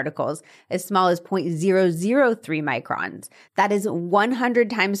 99.99% of particles as small as 0.003 microns. That is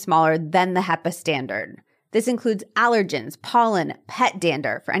 100 times smaller than the HEPA standard. This includes allergens, pollen, pet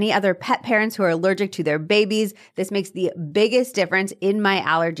dander. For any other pet parents who are allergic to their babies, this makes the biggest difference in my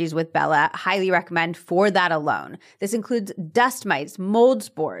allergies with Bella. Highly recommend for that alone. This includes dust mites, mold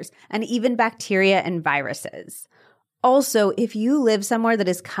spores, and even bacteria and viruses. Also, if you live somewhere that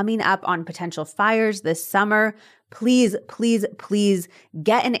is coming up on potential fires this summer, please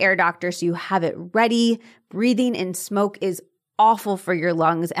get an Air Doctor so you have it ready. Breathing in smoke is awful for your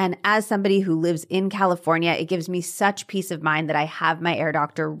lungs. And as somebody who lives in California, it gives me such peace of mind that I have my Air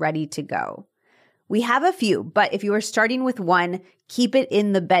Doctor ready to go. We have a few, but if you are starting with one, keep it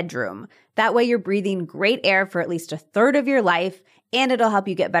in the bedroom. That way you're breathing great air for at least a third of your life, and it'll help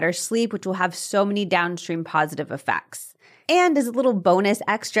you get better sleep, which will have so many downstream positive effects. And as a little bonus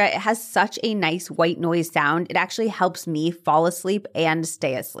extra, it has such a nice white noise sound. It actually helps me fall asleep and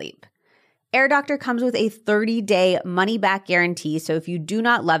stay asleep. Air Doctor comes with a 30-day money-back guarantee, so if you do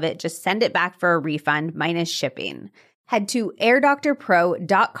not love it, just send it back for a refund minus shipping. Head to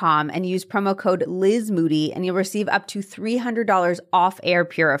airdoctorpro.com and use promo code LizMoody, and you'll receive up to $300 off air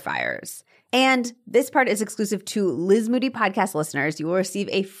purifiers. And this part is exclusive to Liz Moody podcast listeners. You will receive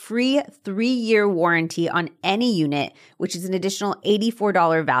a free 3-year warranty on any unit, which is an additional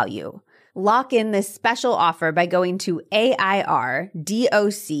 $84 value. Lock in this special offer by going to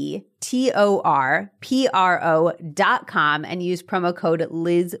airdoctorpro.com and use promo code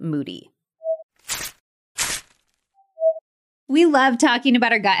LizMoody. We love talking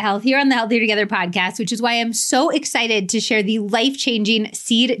about our gut health here on the Healthier Together podcast, which is why I'm so excited to share the life-changing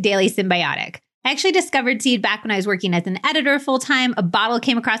Seed Daily Synbiotic. I actually discovered Seed back when I was working as an editor full-time. A bottle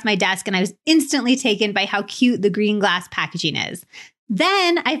came across my desk and I was instantly taken by how cute the green glass packaging is.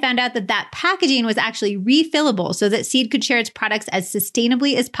 Then I found out that that packaging was actually refillable so that Seed could share its products as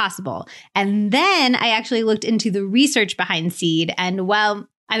sustainably as possible. And then I actually looked into the research behind Seed and, well,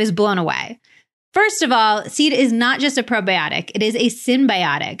 I was blown away. First of all, Seed is not just a probiotic, it is a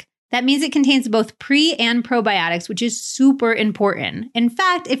synbiotic. That means it contains both pre and probiotics, which is super important. In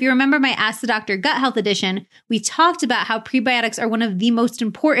fact, if you remember my Ask the Doctor Gut Health edition, we talked about how prebiotics are one of the most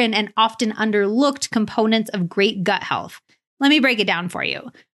important and often underlooked components of great gut health. Let me break it down for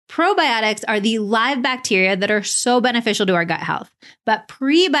you. Probiotics are the live bacteria that are so beneficial to our gut health, but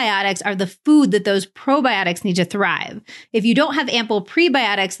prebiotics are the food that those probiotics need to thrive. If you don't have ample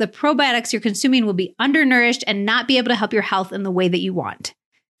prebiotics, the probiotics you're consuming will be undernourished and not be able to help your health in the way that you want.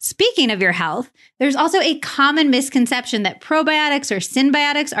 Speaking of your health, there's also a common misconception that probiotics or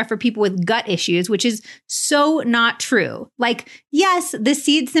synbiotics are for people with gut issues, which is so not true. Like, yes, the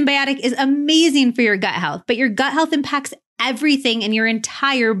Seed Synbiotic is amazing for your gut health, but your gut health impacts everything in your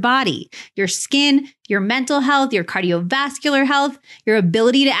entire body, your skin, your mental health, your cardiovascular health, your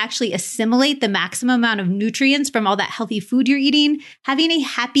ability to actually assimilate the maximum amount of nutrients from all that healthy food you're eating. Having a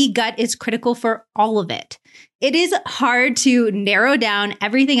happy gut is critical for all of it. It is hard to narrow down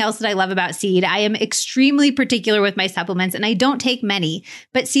everything else that I love about Seed. I am extremely particular with my supplements and I don't take many,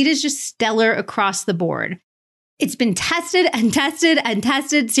 but Seed is just stellar across the board. It's been tested and tested and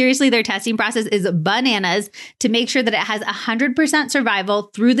tested. Seriously, their testing process is bananas to make sure that it has 100%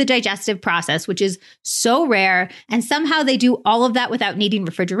 survival through the digestive process, which is so rare. And somehow they do all of that without needing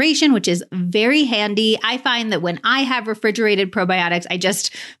refrigeration, which is very handy. I find that when I have refrigerated probiotics, I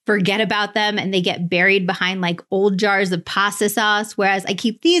just forget about them and they get buried behind like old jars of pasta sauce, whereas I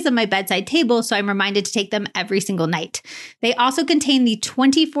keep these on my bedside table, so I'm reminded to take them every single night. They also contain the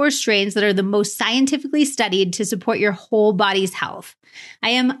 24 strains that are the most scientifically studied to support your whole body's health. I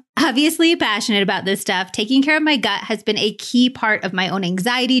am obviously passionate about this stuff. Taking care of my gut has been a key part of my own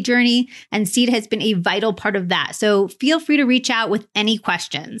anxiety journey, and Seed has been a vital part of that. So feel free to reach out with any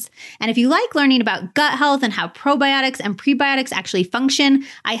questions. And if you like learning about gut health and how probiotics and prebiotics actually function,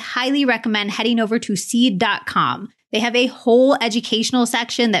 I highly recommend heading over to seed.com. They have a whole educational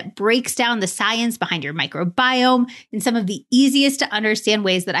section that breaks down the science behind your microbiome in some of the easiest to understand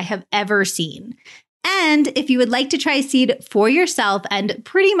ways that I have ever seen. And if you would like to try Seed for yourself and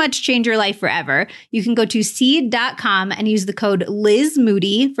pretty much change your life forever, you can go to seed.com and use the code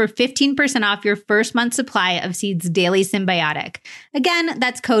LizMoody for 15% off your first month supply of Seed's Daily Symbiotic. Again,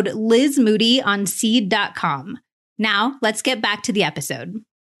 that's code LizMoody on seed.com. Now, let's get back to the episode.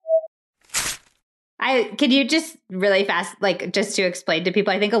 Can you just really fast, like, just to explain to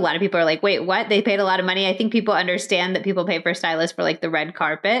people, I think a lot of people are like, wait, what? They paid a lot of money. I think people understand that people pay for stylists for like the red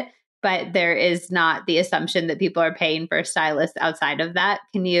carpet, but there is not the assumption that people are paying for stylists outside of that.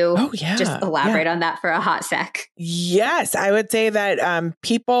 Can you just elaborate on that for a hot sec? Yes, I would say that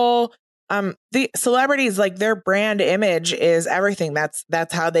people, the celebrities, like their brand image is everything.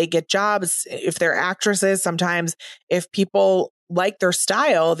 That's how they get jobs. If they're actresses, sometimes if people like their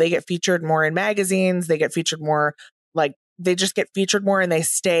style, they get featured more in magazines. They get featured more, like they just get featured more and they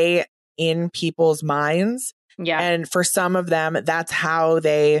stay in people's minds. Yeah. And for some of them, that's how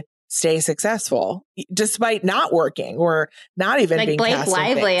they stay successful, despite not working or not even like being Blake cast in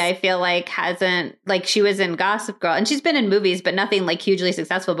Lively. things. I feel like hasn't, like, she was in Gossip Girl and she's been in movies, but nothing like hugely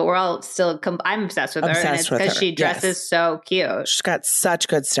successful. But we're all still, I'm obsessed with her, and it's because she dresses so cute. She's got such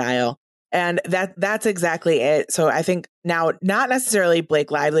good style. And that's exactly it. So I think now, not necessarily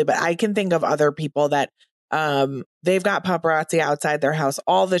Blake Lively, but I can think of other people that they've got paparazzi outside their house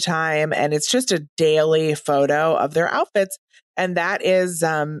all the time. And it's just a daily photo of their outfits. And that is,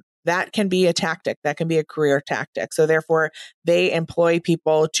 that can be a tactic. That can be a career tactic. So therefore, they employ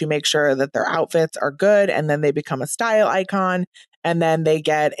people to make sure that their outfits are good. And then they become a style icon. And then they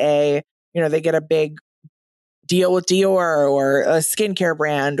get a big deal with Dior or a skincare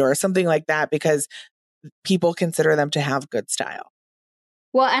brand or something like that because people consider them to have good style.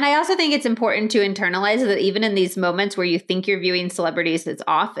 Well, and I also think it's important to internalize that even in these moments where you think you're viewing celebrities as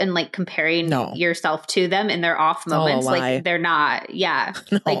off and like comparing yourself to them in their off moments, like they're not. Yeah.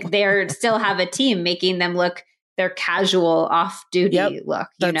 No. Like they're still have a team making them look their casual off duty look,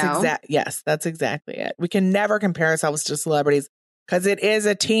 Yes, that's exactly it. We can never compare ourselves to celebrities because it is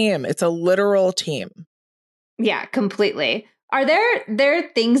a team. It's a literal team. Yeah, completely. Are there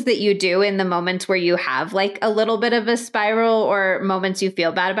things that you do in the moments where you have like a little bit of a spiral or moments you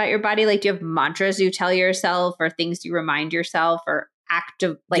feel bad about your body? Like, do you have mantras you tell yourself or things you remind yourself or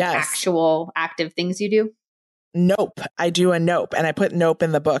actual active things you do? Nope. I do a nope. And I put nope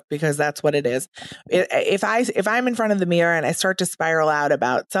in the book because that's what it is. If I'm in front of the mirror and I start to spiral out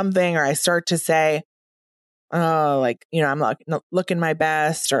about something, or I start to say, oh, like, I'm not looking my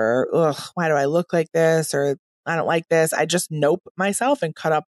best, or, ugh, why do I look like this? Or I don't like this. I just nope myself and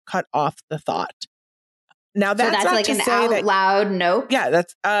cut off the thought. Now that's like an out loud nope. Yeah,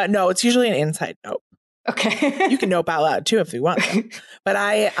 that's no, it's usually an inside nope. Okay. You can nope out loud too if you want. But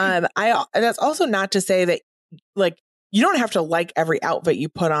I that's also not to say that like you don't have to like every outfit you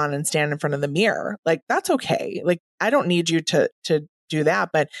put on and stand in front of the mirror. Like that's okay. Like I don't need you to do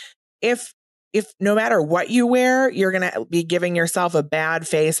that. But if no matter what you wear, you're going to be giving yourself a bad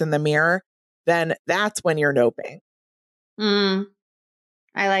face in the mirror, then that's when you're noping. I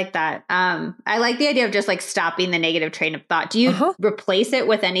like that. I like the idea of just like stopping the negative train of thought. Do you replace it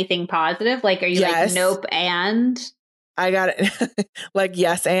with anything positive? Like, are you like nope and? I got it. Like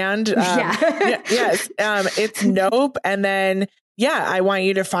yes and. Yes. It's nope. And then, I want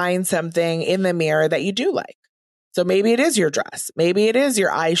you to find something in the mirror that you do like. So maybe it is your dress. Maybe it is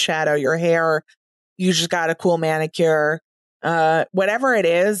your eyeshadow, your hair. You just got a cool manicure. Whatever it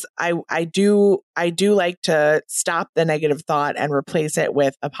is, I do like to stop the negative thought and replace it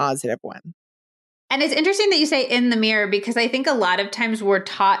with a positive one. And it's interesting that you say in the mirror, because I think a lot of times we're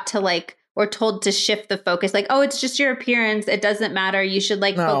taught to we're told to shift the focus. Like, oh, it's just your appearance. It doesn't matter. You should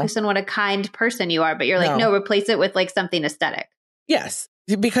focus on what a kind person you are. But you're like, no, replace it with like something aesthetic. Yes,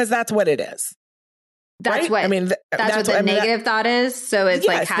 because that's what it is. That's right? what I mean. That's what the negative thought is. So it's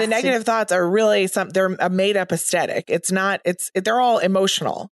the negative thoughts are really they're a made up aesthetic. It's not. They're all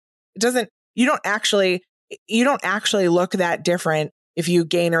emotional. You don't actually look that different if you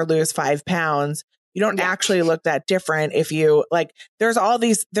gain or lose 5 pounds. You don't actually look that different if you like. There's all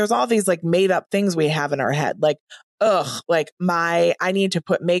these like made up things we have in our head. Like, ugh, like I need to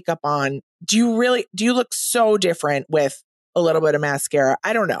put makeup on. Do you look so different with a little bit of mascara.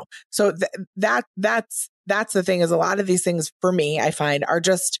 I don't know. So that's the thing, is a lot of these things for me, I find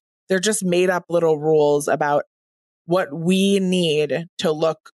they're just made up little rules about what we need to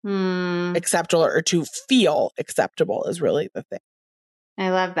look acceptable or to feel acceptable is really the thing. I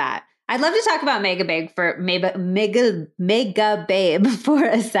love that. I'd love to talk about Mega Babe for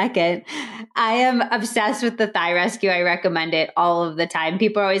a second. I am obsessed with the thigh rescue. I recommend it all of the time.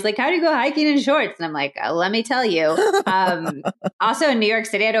 People are always like, how do you go hiking in shorts? And I'm like, let me tell you. Also in New York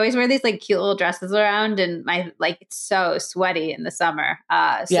City, I'd always wear these like cute little dresses around, and it's so sweaty in the summer.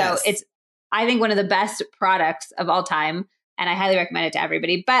 So it's, I think, one of the best products of all time, and I highly recommend it to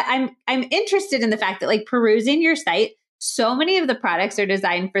everybody. But I'm interested in the fact that, like, perusing your site, so many of the products are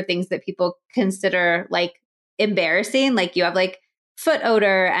designed for things that people consider like embarrassing. Like you have like foot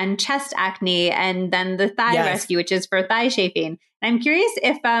odor and chest acne, and then the thigh rescue, which is for thigh chafing. And I'm curious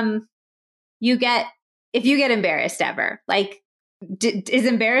if you get embarrassed ever. Like, is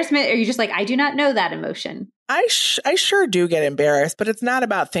embarrassment, or are you just like, I do not know that emotion? I sure do get embarrassed, but it's not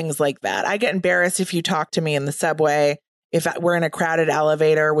about things like that. I get embarrassed if you talk to me in the subway, if we're in a crowded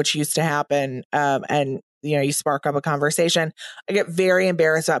elevator, which used to happen, and you spark up a conversation. I get very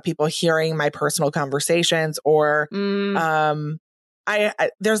embarrassed about people hearing my personal conversations, or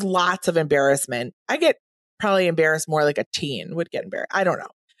there's lots of embarrassment. I get probably embarrassed more like a teen would get embarrassed. I don't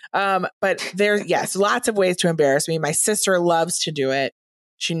know. But there's, lots of ways to embarrass me. My sister loves to do it.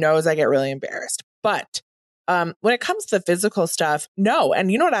 She knows I get really embarrassed. But when it comes to the physical stuff, no.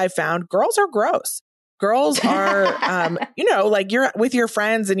 And you know what I found? Girls are gross. Girls are, like you're with your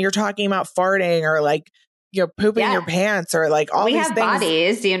friends and you're talking about farting or like, pooping your pants or like all these things. We have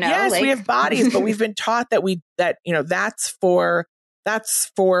bodies, Yes, we have bodies, but we've been taught that that's for,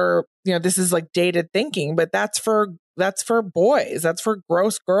 this is like dated thinking, but that's for boys. That's for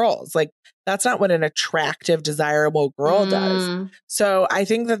gross girls. Like, that's not what an attractive, desirable girl does. So I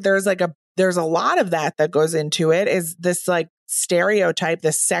think that there's a lot of that goes into it, is this like stereotype,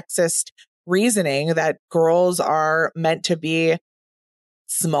 this sexist reasoning that girls are meant to be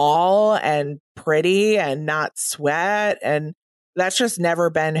small and pretty and not sweat. And that's just never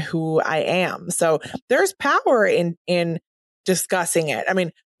been who I am. So there's power in discussing it. I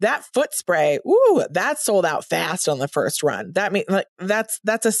mean, that foot spray, that sold out fast on the first run. That means like that's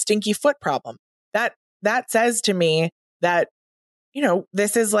a stinky foot problem. That says to me that,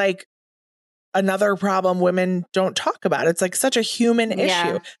 this is like another problem women don't talk about. It's like such a human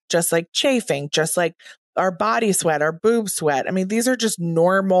issue, just like chafing, just like our body sweat, our boob sweat. I mean, these are just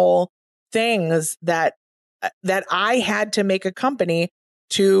normal things that I had to make a company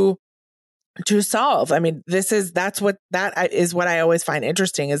to solve. I mean, that is what I always find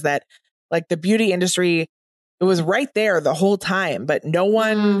interesting, is that like the beauty industry, it was right there the whole time, but no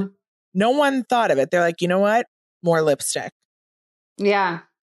one thought of it. They're like, you know what? More lipstick. Yeah.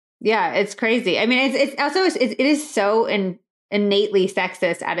 Yeah. It's crazy. I mean, it's also, it is so innately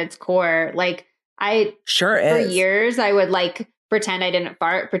sexist at its core. Like, for years, I would like pretend I didn't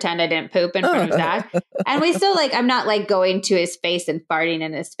fart, pretend I didn't poop in front of Zach. And we still I'm not like going to his face and farting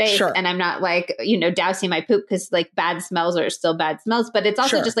in his face. Sure. And I'm not like, dousing my poop, because like bad smells are still bad smells. But it's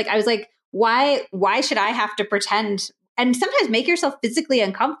also just like, I was like, why should I have to pretend? And sometimes make yourself physically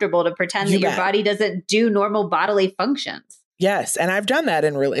uncomfortable to pretend that your body doesn't do normal bodily functions. Yes. And I've done that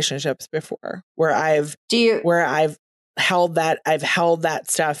in relationships before, where I've held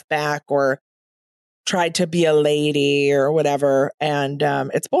that stuff back, or tried to be a lady or whatever. And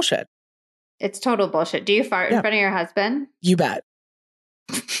it's bullshit. It's total bullshit. Do you fart in front of your husband? You bet.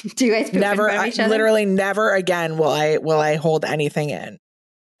 Do you guys poop never, in front of each other? Literally never again will I hold anything in.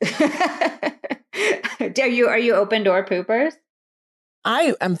 Are you open door poopers?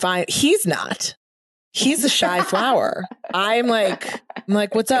 I am fine. He's not. He's a shy flower. I'm like,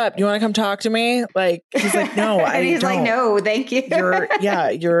 what's up? You want to come talk to me? Like, he's like, no, I don't. He's like, no, thank you.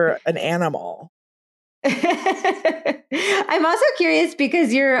 You're an animal. I'm also curious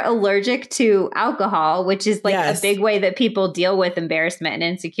because you're allergic to alcohol, which is like a big way that people deal with embarrassment and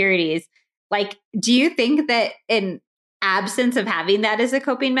insecurities. Like, do you think that in absence of having that as a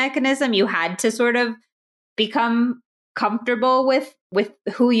coping mechanism, you had to sort of become comfortable with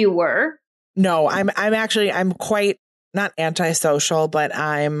who you were? No, I'm quite not antisocial, but do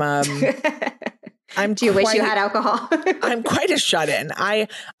you wish you had alcohol? I'm quite a shut-in. I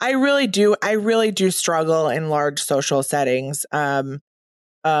really do struggle in large social settings. I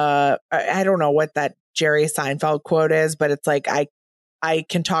don't know what that Jerry Seinfeld quote is, but it's like, I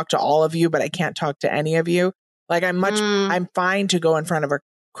can talk to all of you, but I can't talk to any of you. Like, I'm fine to go in front of a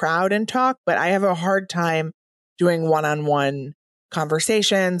crowd and talk, but I have a hard time doing one-on-one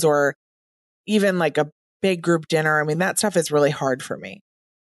conversations, or even like big group dinner. I mean, that stuff is really hard for me.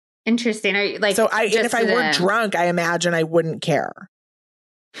 Interesting. Are you, like, so and if I were drunk, I imagine I wouldn't care.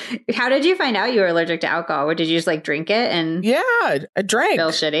 How did you find out you were allergic to alcohol? Or did you just like drink it and I drank. Feel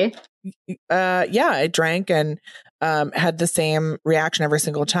shitty? I drank and had the same reaction every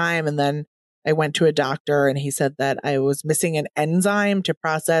single time. And then I went to a doctor and he said that I was missing an enzyme to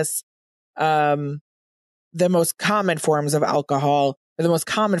process the most common forms of alcohol. Or the most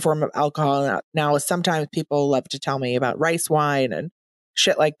common form of alcohol now is sometimes people love to tell me about rice wine and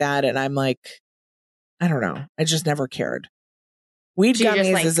shit like that. And I'm like, I don't know. I just never cared. Weed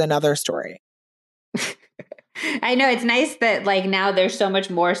gummies is another story. I know, it's nice that like now there's so much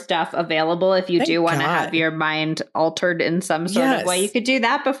more stuff available. If you do want to have your mind altered in some sort of way, you could do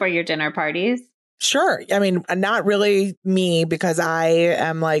that before your dinner parties. Sure. I mean, not really me because I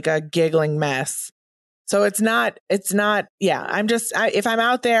am like a giggling mess. So it's not, I'm just, if I'm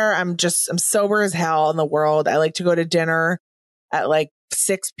out there, I'm sober as hell in the world. I like to go to dinner at like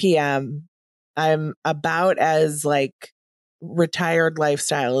 6 p.m. I'm about as like retired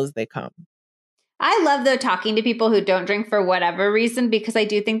lifestyle as they come. I love though talking to people who don't drink for whatever reason, because I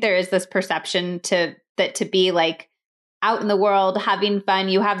do think there is this perception to be like out in the world having fun.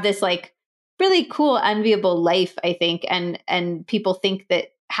 You have this like really cool, enviable life, I think, and people think that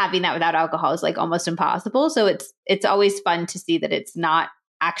having that without alcohol is like almost impossible. So it's always fun to see that it's not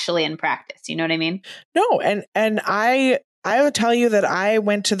actually in practice. You know what I mean? No, and I would tell you that I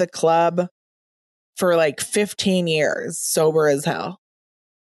went to the club for like 15 years, sober as hell.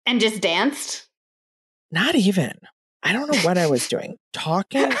 And just danced? Not even. I don't know what I was doing.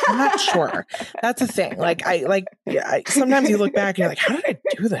 Talking? I'm not sure. That's the thing. Like, sometimes you look back and you're like, how did I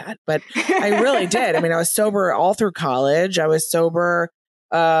do that? But I really did. I mean, I was sober all through college. I was sober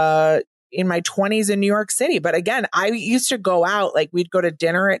in my 20s in New York City. But again, I used to go out, like we'd go to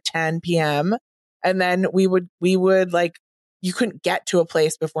dinner at 10 p.m. and then we would like, you couldn't get to a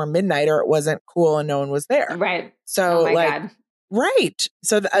place before midnight or it wasn't cool and no one was there. Right. So God. Right.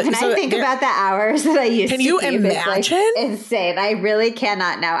 So when I think about the hours that I used to keep, imagine? It's like insane. I really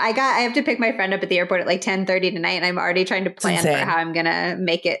cannot now. I have to pick my friend up at the airport at like 10:30 tonight and I'm already trying to plan for how I'm going to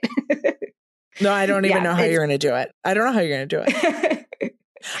make it. No, I don't even know how you're going to do it. I don't know how you're going to do it.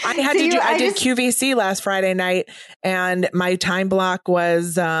 I did QVC last Friday night and my time block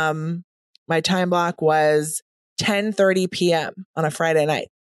was 10:30 p.m. on a Friday night.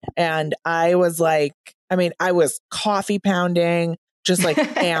 And I was like, I was coffee pounding, just like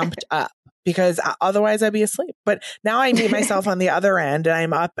amped up because otherwise I'd be asleep. But now I meet myself on the other end and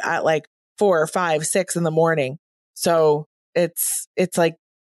I'm up at like 4 or 5, 6 in the morning. So it's like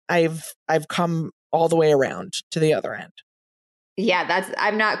I've come all the way around to the other end. Yeah,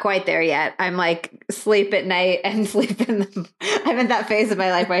 I'm not quite there yet. I'm like sleep at night and I'm in that phase of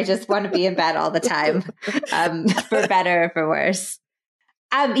my life where I just want to be in bed all the time, for better or for worse.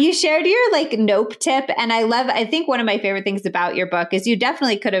 You shared your like nope tip. And I think one of my favorite things about your book is you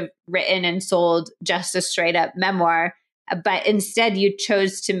definitely could have written and sold just a straight up memoir, but instead you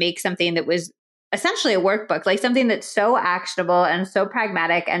chose to make something that was essentially a workbook, like something that's so actionable and so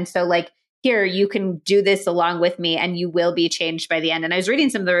pragmatic. And so like, here, you can do this along with me and you will be changed by the end. And I was reading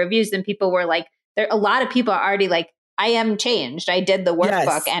some of the reviews and people were like, a lot of people are already like, I am changed. I did the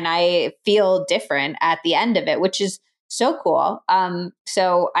workbook and I feel different at the end of it, which is so cool.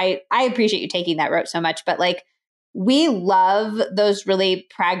 So I appreciate you taking that route so much, but like we love those really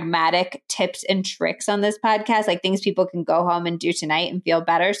pragmatic tips and tricks on this podcast, like things people can go home and do tonight and feel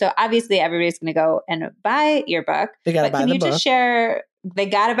better. So obviously everybody's going to go and buy your book. They got to buy the book. Just share, they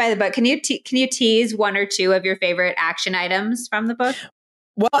got to buy the book. Can you tease one or two of your favorite action items from the book?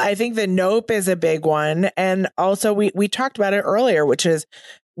 Well, I think the nope is a big one. And also we talked about it earlier, which is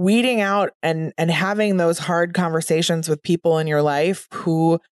weeding out and having those hard conversations with people in your life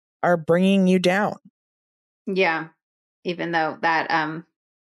who are bringing you down. Yeah. Even though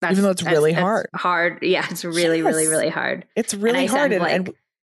it's really hard. Yeah. It's really, really, really hard. It's really hard. And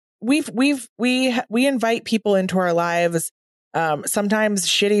we invite people into our lives. Sometimes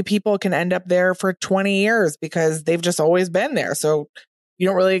shitty people can end up there for 20 years because they've just always been there. So you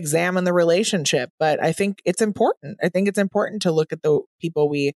don't really examine the relationship, but I think it's important. I think it's important to look at the people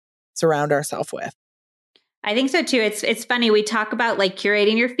we surround ourselves with. I think so too. It's funny. We talk about like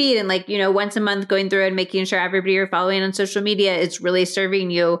curating your feed and like, once a month going through and making sure everybody you're following on social media is really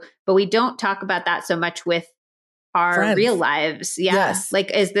serving you. But we don't talk about that so much with our friends. Real lives. Yeah. Yes. Like,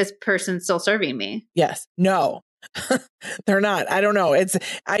 is this person still serving me? Yes. No, they're not. I don't know.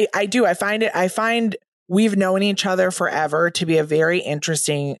 I find we've known each other forever to be a very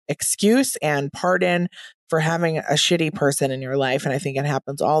interesting excuse and pardon for having a shitty person in your life. And I think it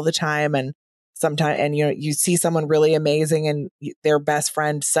happens all the time. And sometimes, and you see someone really amazing and their best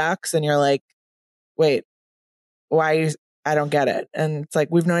friend sucks, and you're like, wait, why? I don't get it. And it's like,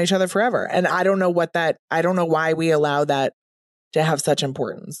 we've known each other forever. And I don't know why we allow that to have such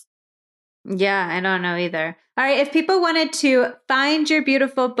importance. Yeah, I don't know either. All right. If people wanted to find your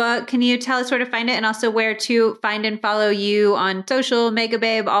beautiful book, can you tell us where to find it and also where to find and follow you on social,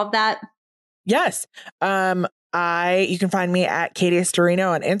 Megababe, all of that? Yes. You can find me at Katie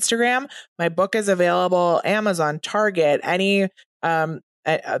Sturino on Instagram. My book is available Amazon, Target, any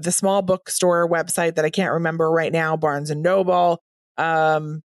the small bookstore website that I can't remember right now, Barnes and Noble,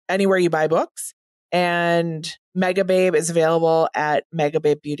 anywhere you buy books. And Megababe is available at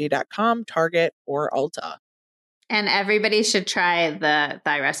megababebeauty.com, Target, or Ulta. And everybody should try the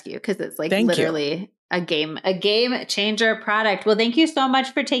Thigh Rescue because it's like literally a game changer product. Well, thank you so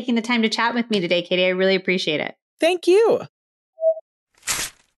much for taking the time to chat with me today, Katie. I really appreciate it. Thank you.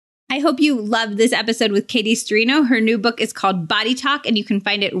 I hope you loved this episode with Katie Sturino. Her new book is called Body Talk, and you can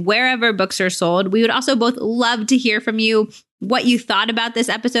find it wherever books are sold. We would also both love to hear from you what you thought about this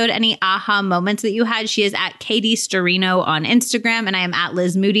episode, any aha moments that you had. She is at Katie Sturino on Instagram, and I am at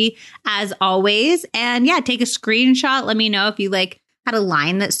Liz Moody as always. And yeah, take a screenshot. Let me know if you had a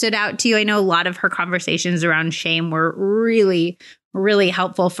line that stood out to you. I know a lot of her conversations around shame were really, really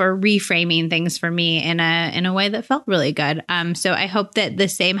helpful for reframing things for me in a way that felt really good. So I hope that the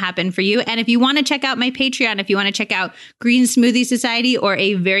same happened for you. And if you want to check out my Patreon, if you want to check out Green Smoothie Society or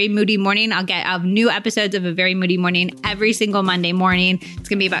A Very Moody Morning, I'll get new episodes of A Very Moody Morning every single Monday morning. It's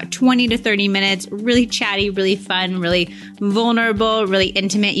going to be about 20 to 30 minutes, really chatty, really fun, really vulnerable, really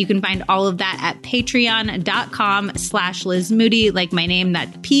intimate. You can find all of that at patreon.com/Liz Moody, like my name.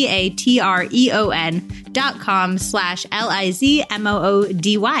 That's patreon.com/LIZMOODY.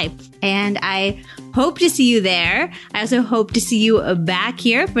 And I hope to see you there. I also hope to see you back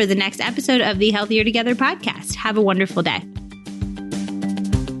here for the next episode of the Healthier Together podcast. Have a wonderful day.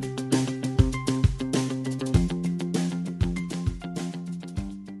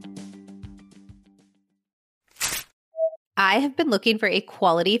 I have been looking for a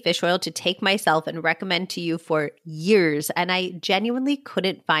quality fish oil to take myself and recommend to you for years, and I genuinely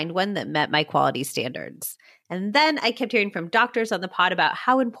couldn't find one that met my quality standards. And then I kept hearing from doctors on the pod about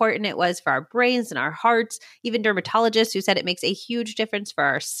how important it was for our brains and our hearts, even dermatologists who said it makes a huge difference for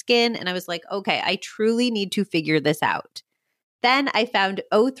our skin. And I was like, okay, I truly need to figure this out. Then I found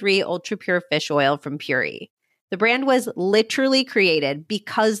O3 Ultra Pure Fish Oil from Puori. The brand was literally created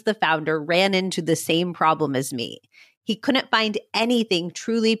because the founder ran into the same problem as me. He couldn't find anything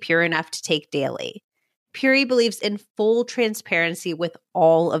truly pure enough to take daily. Puori believes in full transparency with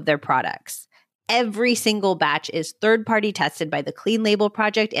all of their products. Every single batch is third-party tested by the Clean Label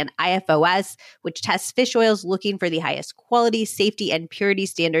Project and IFOS, which tests fish oils looking for the highest quality, safety, and purity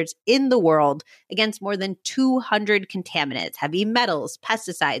standards in the world against more than 200 contaminants, heavy metals,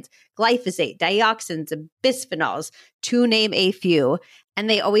 pesticides, glyphosate, dioxins, and bisphenols, to name a few. And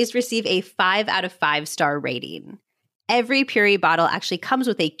they always receive a 5 out of 5-star rating. Every Puori bottle actually comes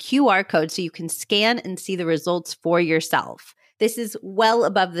with a QR code so you can scan and see the results for yourself. This is well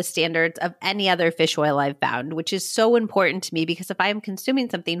above the standards of any other fish oil I've found, which is so important to me because if I am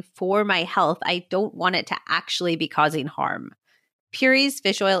consuming something for my health, I don't want it to actually be causing harm. Puori's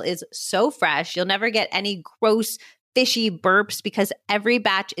fish oil is so fresh, you'll never get any gross, fishy burps because every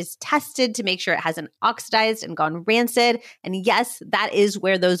batch is tested to make sure it hasn't oxidized and gone rancid. And yes, that is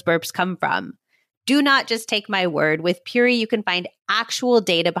where those burps come from. Do not just take my word. With Puori, you can find actual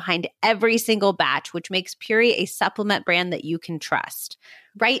data behind every single batch, which makes Puori a supplement brand that you can trust.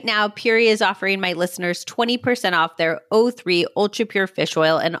 Right now, Puori is offering my listeners 20% off their O3 Ultra Pure Fish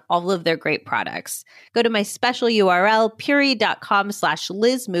Oil and all of their great products. Go to my special URL,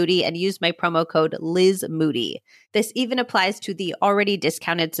 puori.com/Liz Moody, and use my promo code Liz Moody. This even applies to the already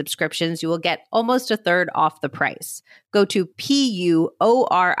discounted subscriptions. You will get almost a third off the price. Go to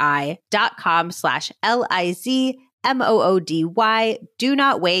puori.com/LIZMOODY. Do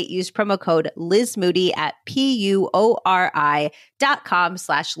not wait. Use promo code Liz Moody at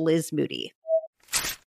puori.com/Liz Moody.